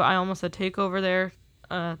pay-per-view. I almost had Takeover there.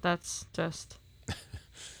 That's just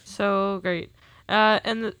so great.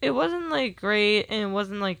 And it wasn't like great and it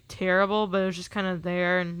wasn't like terrible, but it was just kind of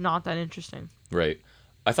there and not that interesting. Right.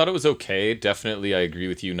 I thought it was okay. Definitely, I agree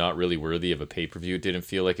with you. Not really worthy of a pay-per-view. It didn't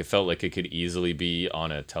feel like it felt like it could easily be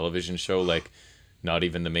on a television show, like not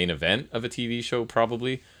even the main event of a TV show,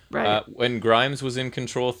 probably. Right. When Grimes was in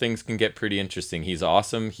control, things can get pretty interesting. He's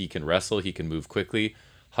awesome. He can wrestle. He can move quickly.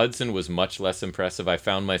 Hudson was much less impressive. I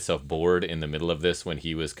found myself bored in the middle of this when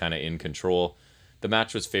he was kind of in control. The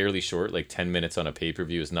match was fairly short, like 10 minutes on a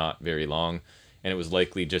pay-per-view is not very long. And it was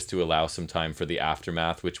likely just to allow some time for the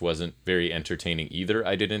aftermath, which wasn't very entertaining either,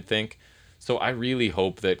 I didn't think. So I really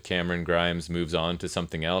hope that Cameron Grimes moves on to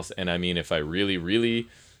something else. And I mean, if I really, really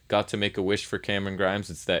got to make a wish for Cameron Grimes,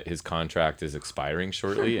 it's that his contract is expiring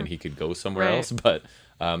shortly and he could go somewhere Right. else. But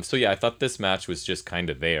so yeah, I thought this match was just kind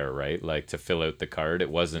of there, right? Like to fill out the card. It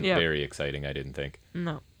wasn't very exciting, I didn't think.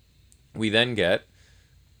 No. We then get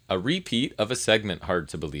a repeat of a segment, hard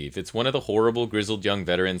to believe. It's one of the horrible grizzled young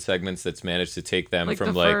veteran segments that's managed to take them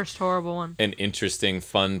from the first horrible one. an interesting,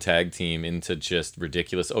 fun tag team into just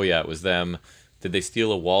ridiculous. Oh yeah, it was them. Did they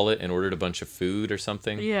steal a wallet and ordered a bunch of food or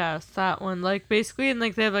something? Yes, that one. Like basically, and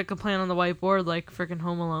like they have like a plan on the whiteboard, like freaking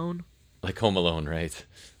Home Alone. Like Home Alone, right?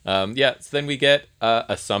 Yeah, so then we get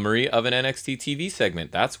a summary of an NXT TV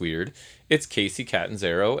segment. That's weird. It's Casey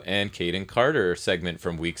Catanzaro and Kaden Carter segment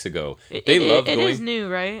from weeks ago. It is new,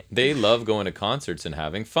 right? They love going to concerts and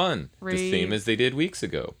having fun. The same as they did weeks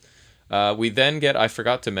ago. We then get, I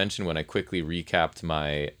forgot to mention when I quickly recapped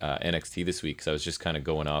my NXT this week, because I was just kind of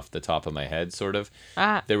going off the top of my head, sort of.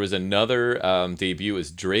 There was another debut, as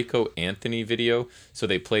Draco Anthony video, so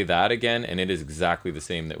they play that again, and it is exactly the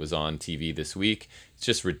same that was on TV this week. It's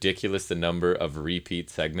just ridiculous, the number of repeat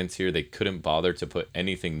segments here. They couldn't bother to put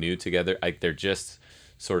anything new together. They're just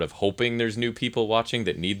sort of hoping there's new people watching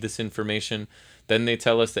that need this information. Then they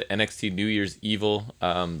tell us that NXT New Year's Evil,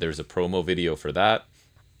 there's a promo video for that.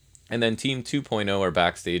 And then Team 2.0 are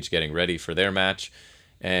backstage getting ready for their match.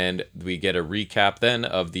 And we get a recap then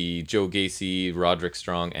of the Joe Gacy, Roderick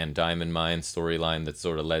Strong, and Diamond Mine storyline that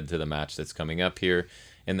sort of led to the match that's coming up here.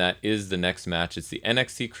 And that is the next match. It's the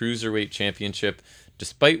NXT Cruiserweight Championship.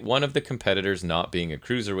 Despite one of the competitors not being a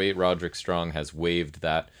cruiserweight, Roderick Strong has waived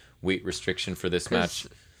that weight restriction for this match.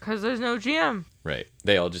 Because there's no GM. Right.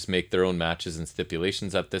 They all just make their own matches and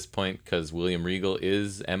stipulations at this point because William Regal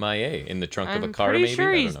is MIA in the trunk of a car, maybe? I'm pretty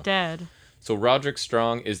sure he's dead. So Roderick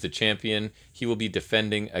Strong is the champion. He will be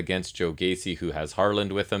defending against Joe Gacy, who has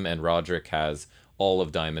Harland with him, and Roderick has all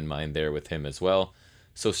of Diamond Mine there with him as well.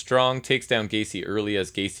 So Strong takes down Gacy early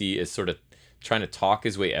as Gacy is sort of trying to talk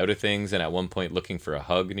his way out of things and at one point looking for a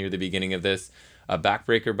hug near the beginning of this. A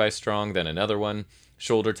backbreaker by Strong, then another one.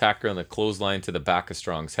 Shoulder tacker on the clothesline to the back of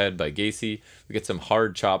Strong's head by Gacy. We get some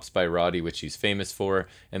hard chops by Roddy, which he's famous for,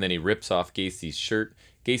 and then he rips off Gacy's shirt.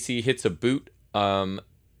 Gacy hits a boot on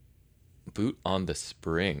the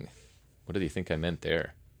spring. What did you think I meant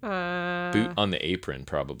there? Boot on the apron,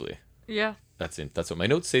 probably. Yeah. That's what my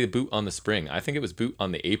notes say, boot on the spring. I think it was boot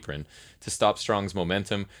on the apron to stop Strong's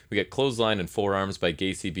momentum. We get clothesline and forearms by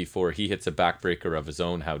Gacy before he hits a backbreaker of his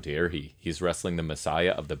own. How dare he? He's wrestling the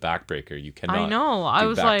messiah of the backbreaker. You cannot I know. I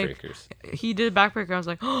was backbreakers. Like, he did backbreaker. I was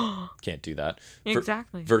like, oh. Can't do that.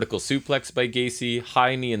 Exactly. Vertical suplex by Gacy.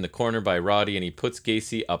 High knee in the corner by Roddy, and he puts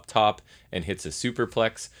Gacy up top and hits a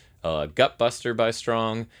superplex. Gut buster by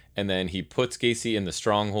Strong, and then he puts Gacy in the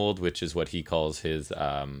stronghold, which is what he calls his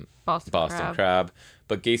Boston Crab.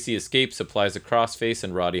 But Gacy escapes, applies a crossface,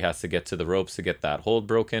 and Roddy has to get to the ropes to get that hold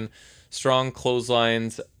broken. Strong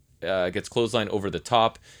clotheslines, gets clothesline over the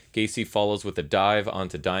top. Gacy follows with a dive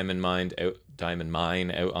onto Diamond Mine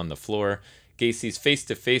out on the floor. Gacy's face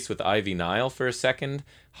to face with Ivy Nile for a second.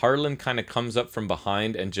 Harlan kind of comes up from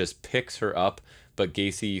behind and just picks her up. But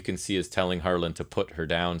Gacy, you can see, is telling Harlan to put her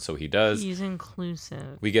down, so he does. He's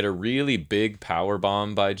inclusive. We get a really big power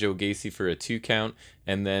bomb by Joe Gacy for a 2 count,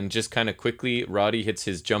 and then just kind of quickly, Roddy hits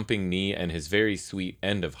his jumping knee and his very sweet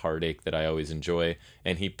end of Heartache that I always enjoy,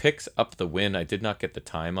 and he picks up the win. I did not get the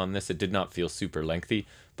time on this. It did not feel super lengthy,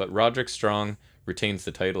 but Roderick Strong retains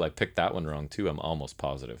the title. I picked that one wrong, too. I'm almost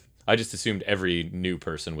positive. I just assumed every new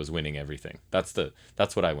person was winning everything. That's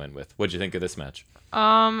what I went with. What'd you think of this match?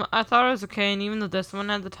 I thought it was okay, and even though this one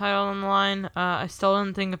had the title on the line, I still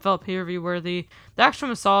didn't think it felt pay-per-view worthy. The action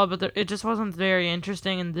was solid, but it just wasn't very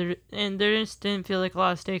interesting, and there just didn't feel like a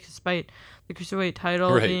lot of stakes despite the cruiserweight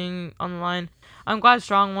title being on the line. I'm glad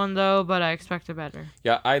Strong won though, but I expected better.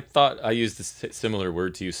 Yeah, I thought I used a similar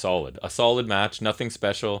word to you. Solid, a solid match, nothing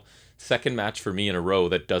special. Second match for me in a row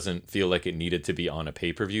that doesn't feel like it needed to be on a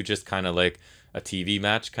pay-per-view, just kind of like a TV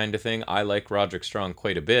match kind of thing. I like Roderick Strong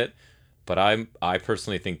quite a bit, but I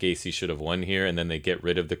personally think Gacy should have won here, and then they get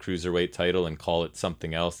rid of the cruiserweight title and call it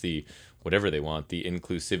something else, the whatever they want, the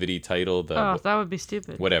inclusivity title. That would be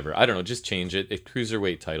stupid. Whatever, I don't know, just change it. If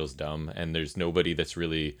cruiserweight title's dumb, and there's nobody that's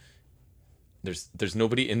really there's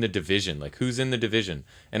nobody in the division. Like, who's in the division?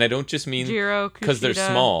 And I don't just mean because they're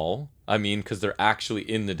small. I mean because they're actually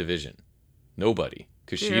in the division. Nobody.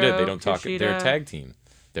 Kushida, they don't talk. They're a tag team.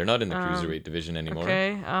 They're not in the cruiserweight division anymore.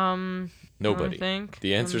 Okay. Nobody. Think.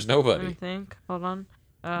 The answer's nobody. Let me think. Hold on.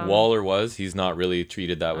 Waller was. He's not really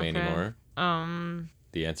treated that way anymore.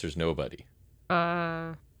 The answer's nobody.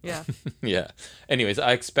 Yeah. Yeah. Anyways,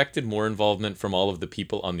 I expected more involvement from all of the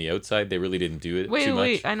people on the outside. They really didn't do it too much.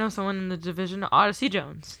 Wait. I know someone in the division. Odyssey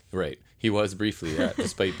Jones. Right. He was briefly,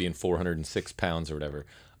 despite being 406 pounds or whatever.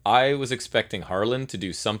 I was expecting Harlan to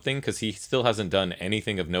do something because he still hasn't done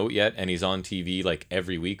anything of note yet, and he's on TV like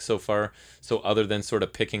every week so far. So other than sort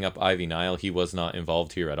of picking up Ivy Nile, he was not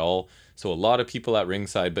involved here at all. So a lot of people at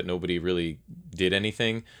ringside, but nobody really did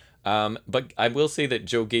anything. But I will say that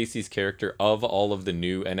Joe Gacy's character, of all of the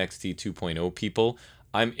new NXT 2.0 people,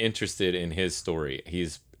 I'm interested in his story.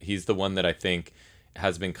 He's the one that I think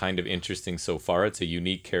has been kind of interesting so far. It's a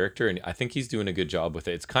unique character, and I think he's doing a good job with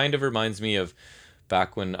it. It's kind of reminds me of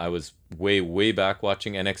back when I was way back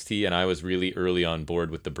watching NXT, and I was really early on board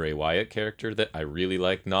with the Bray Wyatt character that I really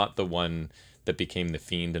liked, not the one that became the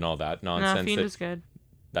Fiend and all that nonsense. No, Fiend is good.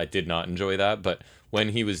 I did not enjoy that, but when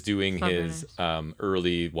he was doing his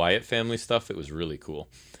early Wyatt family stuff, it was really cool.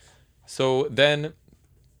 So then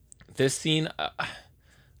this scene,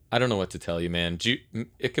 I don't know what to tell you, man.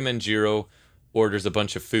 Ikemen Jiro orders a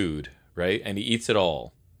bunch of food, right? And he eats it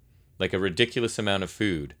all, like a ridiculous amount of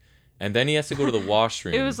food. And then he has to go to the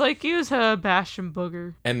washroom. It was like he was a Bastion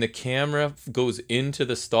Booger. And the camera goes into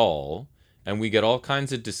the stall, and we get all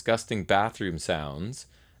kinds of disgusting bathroom sounds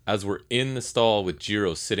as we're in the stall with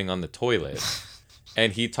Jiro sitting on the toilet.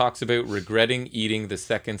 And he talks about regretting eating the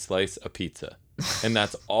second slice of pizza. And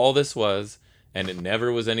that's all this was, and it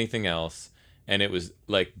never was anything else. And it was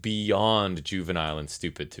like beyond juvenile and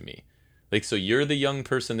stupid to me. Like, so you're the young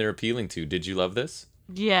person they're appealing to. Did you love this?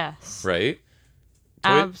 Yes. Right?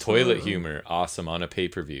 Toilet humor, awesome on a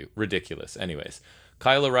pay-per-view. Ridiculous. Anyways,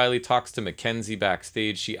 Kyle O'Reilly talks to Mackenzie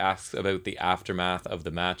backstage. She asks about the aftermath of the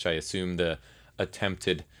match. I assume the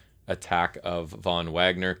attempted attack of Von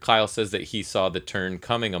Wagner. Kyle says that he saw the turn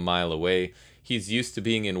coming a mile away. He's used to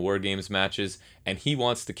being in War Games matches, and he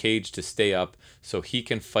wants the cage to stay up so he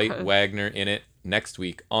can fight Wagner in it next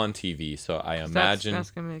week on TV. So I imagine that's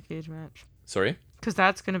gonna be a cage match. Sorry? Because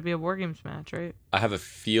that's going to be a War Games match, right? I have a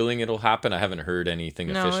feeling it'll happen. I haven't heard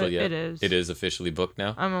anything official yet. It is. It is officially booked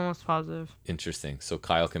now? I'm almost positive. Interesting. So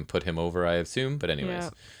Kyle can put him over, I assume. But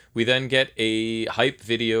anyways, we then get a hype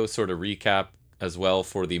video sort of recap as well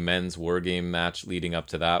for the men's War Game match leading up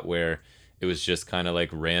to that, where it was just kind of like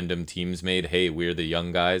random teams made. Hey, we're the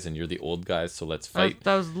young guys and you're the old guys, so let's fight.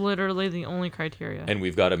 That was literally the only criteria. And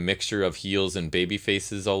we've got a mixture of heels and baby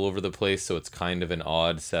faces all over the place, so it's kind of an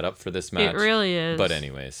odd setup for this match. It really is. But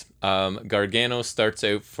anyways, Gargano starts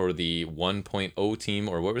out for the 1.0 team,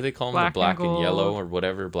 or what were they calling them? The black and yellow or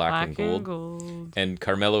whatever, black and gold. And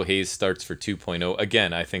Carmelo Hayes starts for 2.0.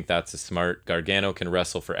 Again, I think that's a smart. Gargano can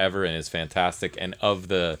wrestle forever and is fantastic. And of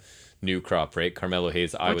the new crop, right? Carmelo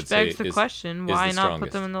Hayes, I would say, which begs the question, why not put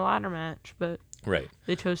them in the ladder match? But right,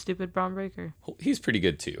 they chose stupid Braun Breaker. He's pretty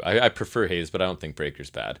good too. I prefer Hayes, but I don't think Breaker's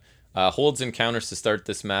bad. Holds encounters to start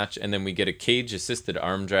this match, and then we get a cage-assisted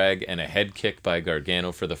arm drag and a head kick by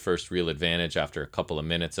Gargano for the first real advantage after a couple of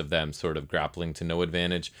minutes of them sort of grappling to no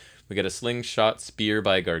advantage. We get a slingshot spear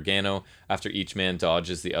by Gargano after each man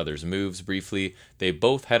dodges the other's moves briefly. They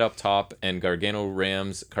both head up top, and Gargano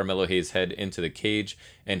rams Carmelo Hayes' head into the cage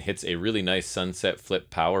and hits a really nice sunset flip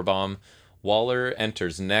powerbomb. Waller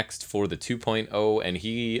enters next for the 2.0, and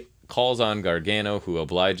he calls on Gargano, who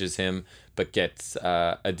obliges him, but gets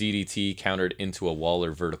a DDT countered into a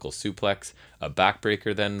Waller vertical suplex, a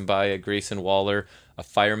backbreaker then by Grayson Waller, a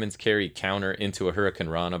fireman's carry counter into a Hurricane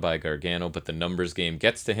Rana by Gargano, but the numbers game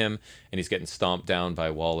gets to him, and he's getting stomped down by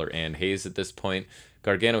Waller and Hayes at this point.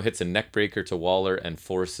 Gargano hits a neck breaker to Waller and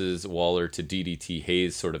forces Waller to DDT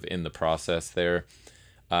Hayes sort of in the process there.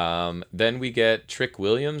 Then we get Trick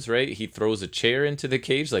Williams, right? He throws a chair into the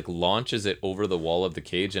cage, like launches it over the wall of the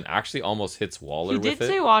cage and actually almost hits Waller with it. He did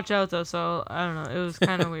say watch out though, so I don't know. It was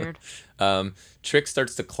kind of weird. Trick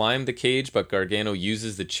starts to climb the cage, but Gargano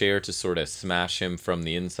uses the chair to sort of smash him from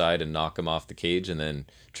the inside and knock him off the cage, and then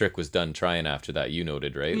Trick was done trying after that. You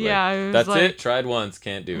noted, right? Yeah, like, it was that's like... it. Tried once,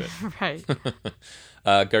 can't do it.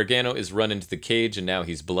 Right. Gargano is run into the cage, and now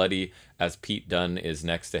he's bloody as Pete Dunne is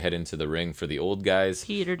next to head into the ring for the old guys.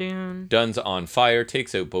 Peter Dunne. Dunne's on fire,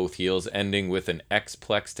 takes out both heels, ending with an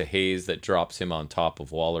X-Plex to Hayes that drops him on top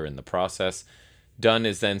of Waller in the process. Dunne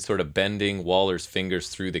is then sort of bending Waller's fingers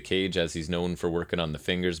through the cage, as he's known for working on the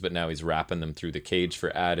fingers, but now he's wrapping them through the cage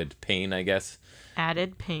for added pain, I guess.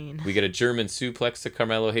 Added pain. We get a German suplex to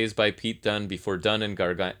Carmelo Hayes by Pete Dunne before Dunne and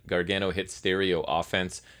Gargano hit stereo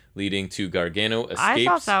offense, leading to Gargano escapes. I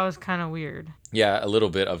thought that was kind of weird. Yeah, a little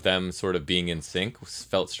bit of them sort of being in sync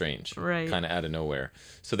felt strange. Right. Kind of out of nowhere.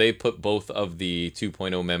 So they put both of the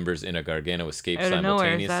 2.0 members in a Gargano escape out of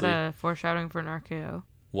simultaneously. Nowhere. Is that a foreshadowing for an RKO?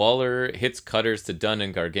 Waller hits cutters to Dunne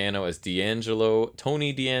and Gargano as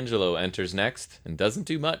Tony D'Angelo enters next and doesn't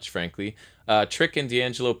do much, frankly. Trick and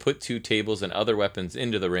D'Angelo put 2 tables and other weapons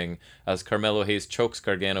into the ring as Carmelo Hayes chokes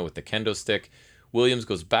Gargano with the kendo stick. Williams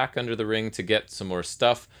goes back under the ring to get some more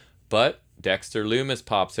stuff, but Dexter Lumis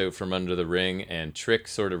pops out from under the ring and Trick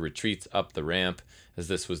sort of retreats up the ramp, as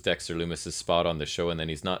this was Dexter Lumis's spot on the show, and then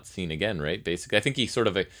he's not seen again, right? Basically, I think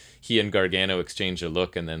he and Gargano exchange a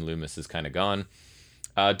look, and then Lumis is kind of gone.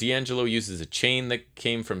 D'Angelo uses a chain that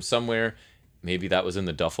came from somewhere. Maybe that was in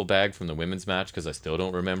the duffel bag from the women's match, because I still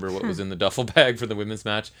don't remember what was in the duffel bag for the women's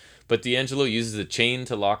match. But D'Angelo uses a chain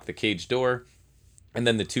to lock the cage door, and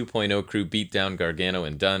then the 2.0 crew beat down Gargano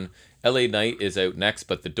and Dunne. LA Knight is out next,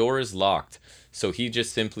 but the door is locked, so he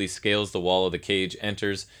just simply scales the wall of the cage,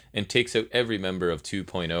 enters, and takes out every member of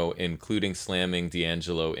 2.0, including slamming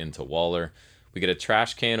D'Angelo into Waller. We get a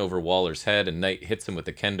trash can over Waller's head, and Knight hits him with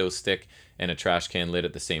a kendo stick and a trash can lid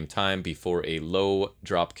at the same time before a low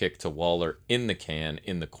drop kick to Waller in the can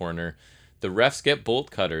in the corner. The refs get bolt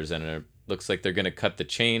cutters, and it looks like they're going to cut the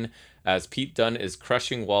chain as Pete Dunne is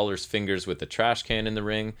crushing Waller's fingers with the trash can in the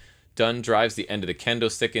ring. Dunne drives the end of the kendo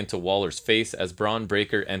stick into Waller's face as Braun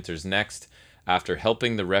Breaker enters next after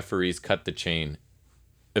helping the referees cut the chain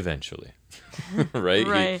eventually.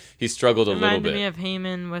 Right? He struggled a little bit. Reminded me of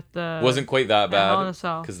Heyman with the... Wasn't quite that bad,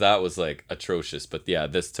 because that was like atrocious. But yeah,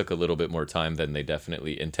 this took a little bit more time than they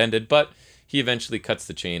definitely intended. But he eventually cuts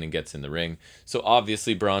the chain and gets in the ring. So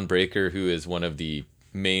obviously Braun Breaker, who is one of the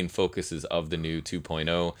main focuses of the new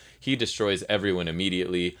 2.0, he destroys everyone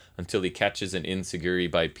immediately until he catches an enziguri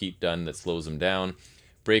by Pete Dunne that slows him down.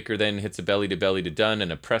 Breaker then hits a belly-to-belly to Dunne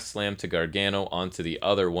and a press slam to Gargano onto the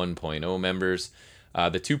other 1.0 members.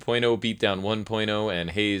 The 2.0 beat down 1.0,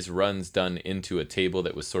 and Hayes runs Dunne into a table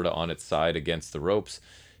that was sort of on its side against the ropes.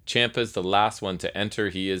 Ciampa's the last one to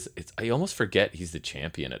enter. I almost forget he's the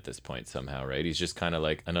champion at this point somehow, right? He's just kind of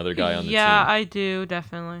like another guy on the team. Yeah, I do,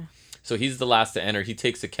 definitely. So he's the last to enter. He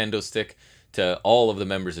takes a kendo stick to all of the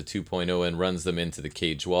members of 2.0 and runs them into the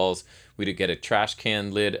cage walls. We get a trash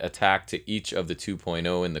can lid attack to each of the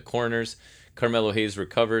 2.0 in the corners. Carmelo Hayes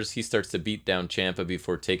recovers. He starts to beat down Ciampa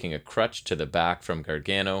before taking a crutch to the back from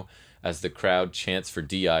Gargano as the crowd chants for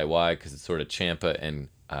DIY because it's sort of Ciampa and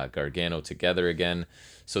Gargano together again.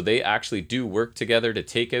 So they actually do work together to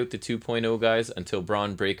take out the 2.0 guys until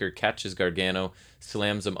Braun Breaker catches Gargano,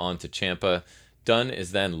 slams him onto Ciampa. Dunne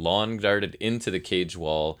is then lawn darted into the cage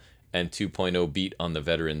wall, and 2.0 beat on the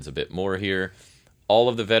veterans a bit more here. All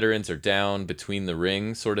of the veterans are down between the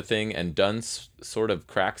ring sort of thing, and Dunne sort of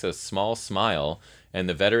cracks a small smile, and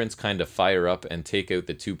the veterans kind of fire up and take out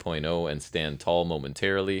the 2.0 and stand tall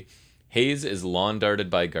momentarily. Hayes is lawn darted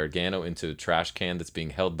by Gargano into a trash can that's being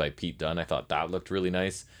held by Pete Dunne. I thought that looked really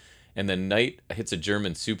nice. And then Knight hits a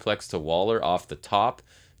German suplex to Waller off the top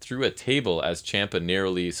through a table as Ciampa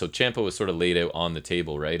narrowly... So Ciampa was sort of laid out on the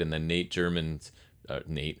table, right? And then Knight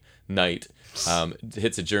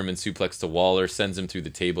hits a German suplex to Waller, sends him through the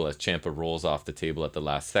table as Ciampa rolls off the table at the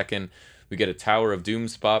last second. We get a Tower of Doom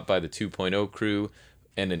spot by the 2.0 crew,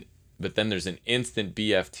 but then there's an instant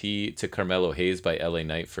BFT to Carmelo Hayes by LA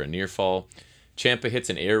Knight for a near fall. Ciampa hits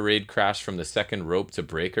an air raid crash from the second rope to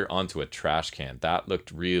Breaker onto a trash can. That looked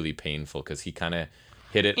really painful because he kind of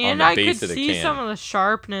hit it on the base of the can. And I could see some of the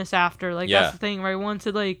sharpness after. That's the thing, right? Once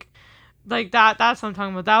it like that, that's what I'm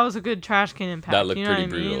talking about. That was a good trash can impact. That looked you know pretty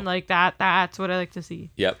what I mean? brutal. Like that's what I like to see.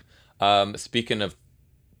 Yep. Speaking of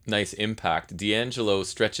nice impact, D'Angelo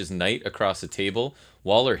stretches Knight across the table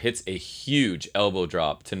Waller hits a huge elbow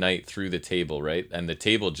drop tonight through the table, right? And the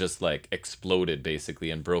table just like exploded basically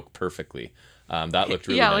and broke perfectly. That looked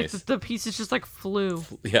really nice. Like the pieces just like flew.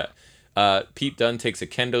 Yeah. Pete Dunne takes a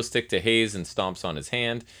kendo stick to Hayes and stomps on his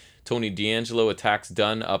hand. Tony D'Angelo attacks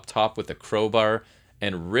Dunne up top with a crowbar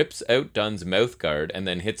and rips out Dunne's mouth guard and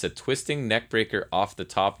then hits a twisting neckbreaker off the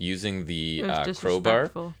top using the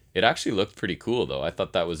crowbar. It actually looked pretty cool, though. I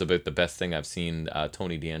thought that was about the best thing I've seen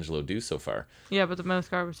Tony D'Angelo do so far. Yeah, but the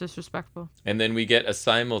mouth guard was disrespectful. And then we get a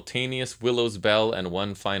simultaneous Willow's Bell and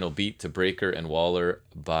one final beat to Breakker and Waller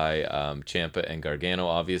by Ciampa and Gargano,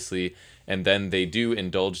 obviously. And then they do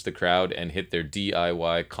indulge the crowd and hit their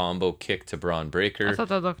DIY combo kick to Braun Breaker. I thought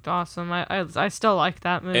that looked awesome. I still like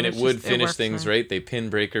that move. And it would finish things, right? They pin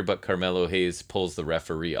Breakker, but Carmelo Hayes pulls the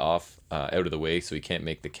referee off out of the way, so he can't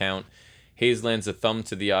make the count. Hayes lands a thumb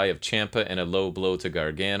to the eye of Ciampa and a low blow to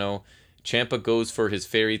Gargano. Ciampa goes for his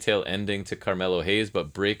fairy tale ending to Carmelo Hayes,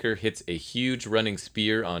 but Breakker hits a huge running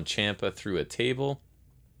spear on Ciampa through a table.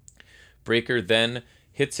 Breakker then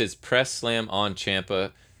hits his press slam on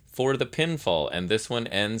Ciampa for the pinfall, and this one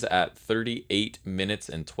ends at 38 minutes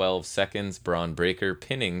and 12 seconds. Braun Breakker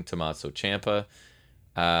pinning Tommaso Ciampa.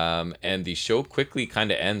 And the show quickly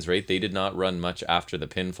kind of ends, right? They did not run much after the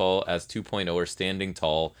pinfall as 2.0 are standing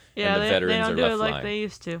tall and the veterans are left lying. Yeah, they don't do it like they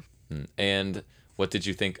used to. And what did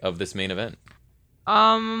you think of this main event?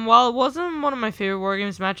 While it wasn't one of my favorite War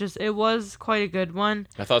Games matches, it was quite a good one.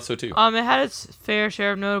 I thought so too. It had its fair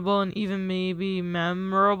share of notable and even maybe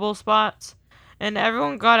memorable spots. And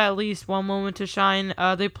everyone got at least one moment to shine.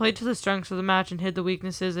 They played to the strengths of the match and hid the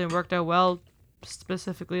weaknesses, and it worked out well.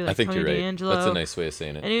 Specifically, like I think Tony you're right. D'Angelo. That's a nice way of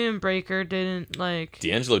saying it. And even Breakker didn't like.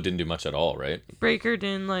 D'Angelo didn't do much at all, right? Breakker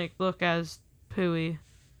didn't like look as pooey.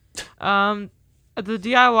 The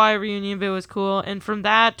DIY reunion bit was cool, and from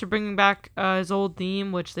that to bringing back his old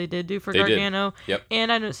theme, which they did do for Gargano. Yep.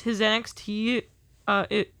 And I noticed his NXT,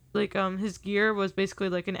 his gear was basically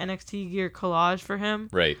like an NXT gear collage for him.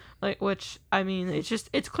 Right. Like, which I mean,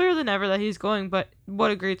 it's clearer than ever that he's going, but what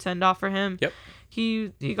a great send off for him. Yep.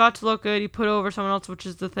 He got to look good. He put over someone else, which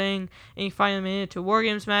is the thing, and he finally made it to a War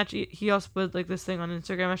Games match. He also put like this thing on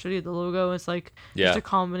Instagram. I showed you the logo. It's like just a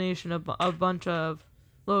combination of a bunch of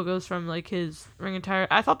logos from like his ring attire.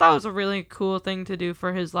 I thought that was a really cool thing to do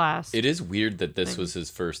for his last. It is weird that this was his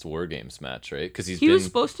first War Games match, right? Because he was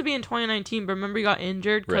supposed to be in 2019, but remember he got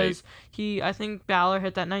injured because I think Balor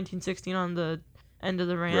hit that 1916 on the end of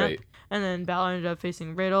the ramp. Right. And then Balor ended up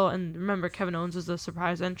facing Riddle. And remember, Kevin Owens was the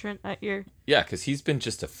surprise entrant that year. Yeah, because he's been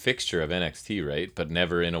just a fixture of NXT, right? But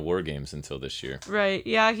never in a War Games until this year. Right.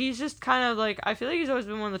 Yeah, he's just kind of like... I feel like he's always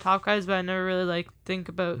been one of the top guys, but I never really like think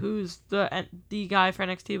about who's the guy for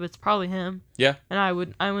NXT, but it's probably him. Yeah. And I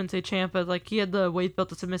wouldn't say Ciampa. Like, he had the weight built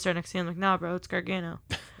to Mr. NXT. I'm like, nah, bro, it's Gargano.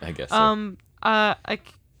 I guess so.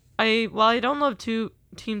 While I don't love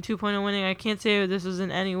Team 2.0 winning, I can't say this was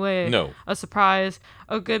in any way a surprise.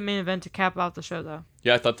 A good main event to cap out the show, though.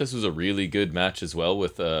 Yeah, I thought this was a really good match as well,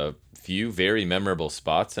 with a few very memorable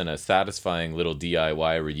spots and a satisfying little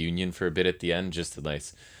DIY reunion for a bit at the end. Just a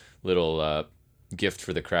nice little gift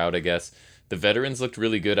for the crowd, I guess. The veterans looked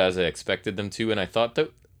really good as I expected them to, and I thought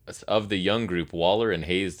that of the young group, Waller and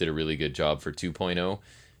Hayes did a really good job for 2.0.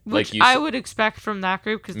 Which I would expect from that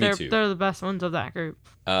group, because they're the best ones of that group.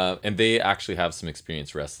 And they actually have some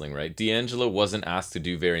experience wrestling, right? D'Angelo wasn't asked to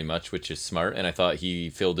do very much, which is smart, and I thought he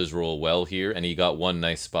filled his role well here, and he got one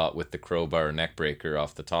nice spot with the crowbar neckbreaker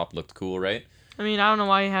off the top. Looked cool, right? I mean, I don't know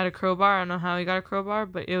why he had a crowbar. I don't know how he got a crowbar,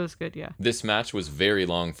 but it was good, yeah. This match was very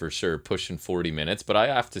long for sure, pushing 40 minutes, but I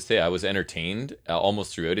have to say I was entertained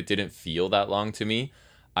almost throughout. It didn't feel that long to me.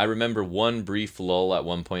 I remember one brief lull at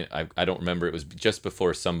one point. I don't remember. It was just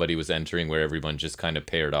before somebody was entering where everyone just kind of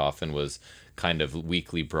paired off and was kind of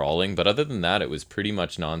weakly brawling. But other than that, it was pretty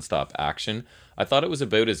much nonstop action. I thought it was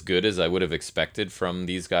about as good as I would have expected from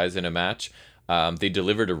these guys in a match. They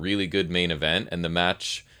delivered a really good main event, and the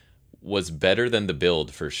match was better than the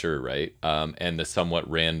build for sure, right? And the somewhat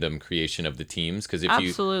random creation of the teams, because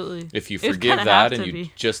if you forgive that and you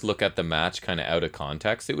just look at the match kind of out of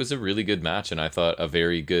context, it was a really good match, and I thought a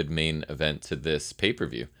very good main event to this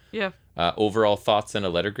pay-per-view. Yeah. Overall thoughts and a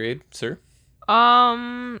letter grade, sir?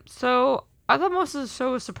 So I thought most of the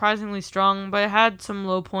show was surprisingly strong, but it had some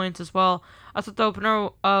low points as well. I thought the opener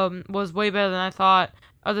was way better than I thought.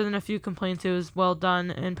 Other than a few complaints, it was well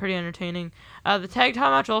done and pretty entertaining. The tag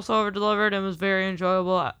time match also over-delivered and was very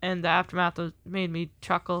enjoyable, and the aftermath made me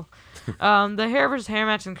chuckle. The hair versus hair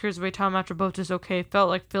match and cruiserweight title match were both just okay. Felt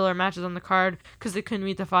like filler matches on the card because they couldn't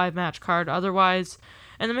meet the 5-match card otherwise.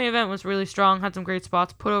 And the main event was really strong, had some great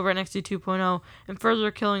spots, put over NXT 2.0, and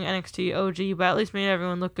further killing NXT OG, but at least made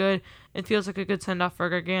everyone look good. It feels like a good send-off for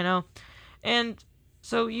Gargano. And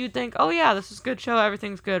so you'd think, oh yeah, this is a good show,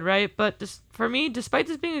 everything's good, right? But for me, despite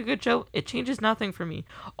this being a good show, it changes nothing for me.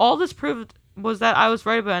 All this proved was that I was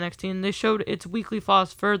right about NXT, and they showed its weekly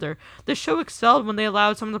flaws further. The show excelled when they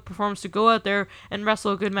allowed some of the performers to go out there and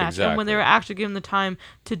wrestle a good match. Exactly. And when they were actually given the time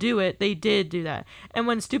to do it, they did do that. And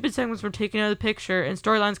when stupid segments were taken out of the picture and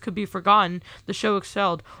storylines could be forgotten, the show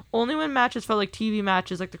excelled. Only when matches felt like TV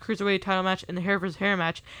matches, like the Cruiserweight title match and the hair versus hair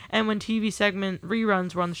match, and when TV segment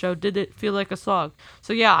reruns were on the show, did it feel like a slog.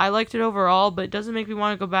 So yeah, I liked it overall, but it doesn't make me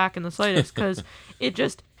want to go back in the slightest, because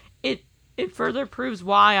it further proves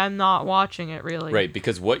why I'm not watching it, really. Right,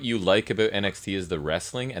 because what you like about NXT is the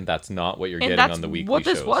wrestling, and that's not what you're getting on the weekly shows. What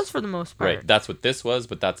this was for the most part. Right, that's what this was,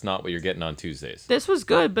 but that's not what you're getting on Tuesdays. This was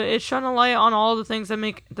good, but it shone a light on all the things that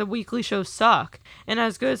make the weekly shows suck. And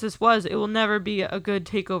as good as this was, it will never be a good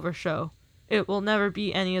takeover show. It will never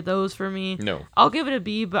be any of those for me. No. I'll give it a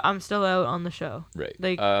B, but I'm still out on the show. Right.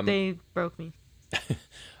 They broke me.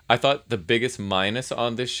 I thought the biggest minus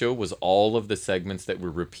on this show was all of the segments that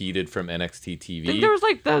were repeated from NXT TV. I think there was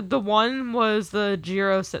like the one was the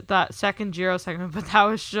that second Jiro segment, but that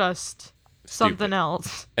was just something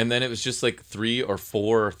else. And then it was just like 3 or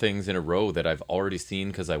 4 things in a row that I've already seen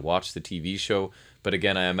because I watched the TV show. But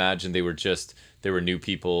again, I imagine there were new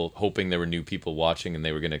people, hoping there were new people watching, and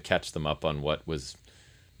they were going to catch them up on what was,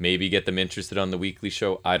 maybe get them interested on the weekly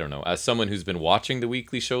show. I don't know. As someone who's been watching the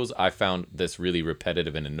weekly shows, I found this really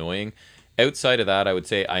repetitive and annoying. Outside of that, I would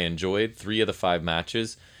say I enjoyed 3 of the 5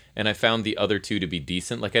 matches, and I found the other 2 to be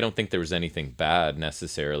decent. Like, I don't think there was anything bad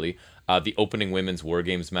necessarily. The opening women's War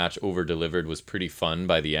Games match over-delivered was pretty fun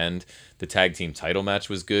by the end. The tag team title match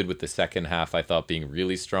was good, with the second half I thought being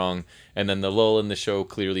really strong. And then the lull in the show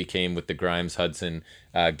clearly came with the Grimes-Hudson,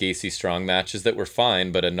 Gacy Strong matches that were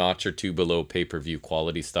fine, but a notch or 2 below pay-per-view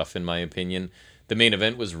quality stuff in my opinion. The main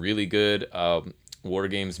event was really good. War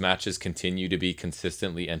Games matches continue to be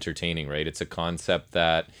consistently entertaining, right? It's a concept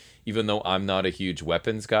that, even though I'm not a huge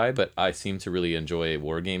weapons guy, but I seem to really enjoy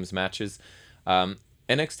War Games matches.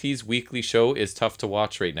 NXT's weekly show is tough to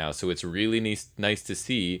watch right now, so it's really nice to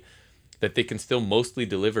see that they can still mostly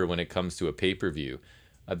deliver when it comes to a pay-per-view.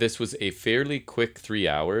 This was a fairly quick 3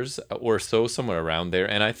 hours or so, somewhere around there,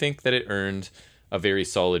 and I think that it earned a very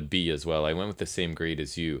solid B as well. I went with the same grade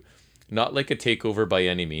as you. Not like a takeover by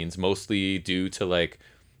any means, mostly due to like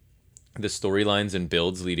the storylines and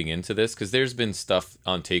builds leading into this, because there's been stuff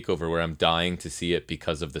on TakeOver where I'm dying to see it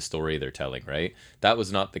because of the story they're telling, right? That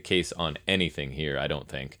was not the case on anything here, I don't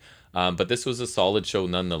think. But this was a solid show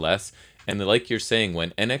nonetheless. And like you're saying,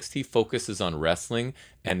 when NXT focuses on wrestling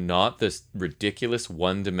and not this ridiculous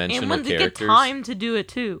one-dimensional characters, and when they get time to do it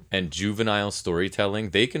too, and juvenile storytelling,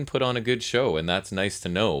 they can put on a good show, and that's nice to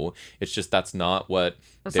know. It's just that's not what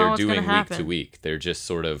they're doing week to week. They're just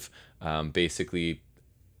sort of basically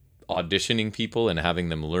auditioning people and having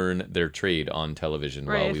them learn their trade on television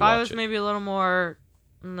while we watch it. If I was maybe a little more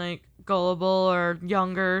like gullible or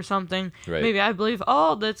younger or something, maybe I believe,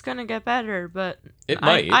 that's gonna get better, but it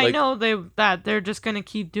might. I know they're just gonna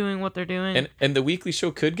keep doing what they're doing, and the weekly show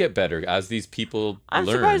could get better as these people I'm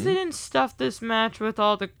learn. surprised they didn't stuff this match with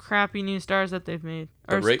all the crappy new stars that they've made,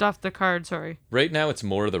 or stuff the card. Sorry. Right now, it's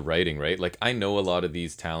more the writing, right? Like, I know a lot of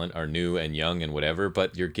these talent are new and young and whatever,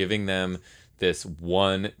 but you're giving them this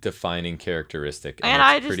one defining characteristic, and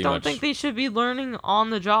I just don't think they should be learning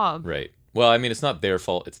on the job. Right. Well, I mean, it's not their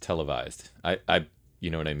fault. It's televised. I you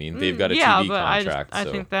know what I mean? They've got a TV contract. I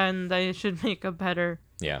think then they should make a better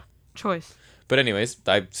choice. But anyways,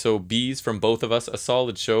 so B's from both of us. A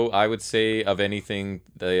solid show. I would say of anything,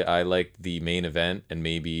 I liked the main event and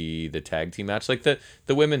maybe the tag team match. Like the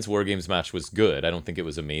women's War Games match was good. I don't think it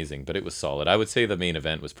was amazing, but it was solid. I would say the main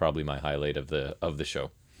event was probably my highlight of the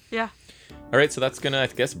show. Yeah. All right, so that's going to, I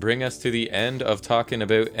guess, bring us to the end of talking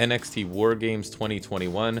about NXT War Games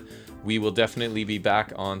 2021. We will definitely be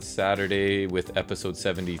back on Saturday with episode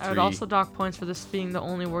 73. I would also dock points for this being the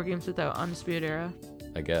only War Games without Undisputed Era.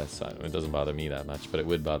 I guess. It doesn't bother me that much, but it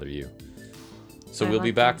would bother you. So we'll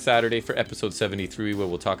be back Saturday for episode 73, where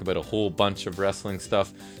we'll talk about a whole bunch of wrestling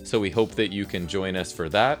stuff. So we hope that you can join us for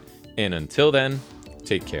that. And until then,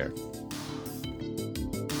 take care.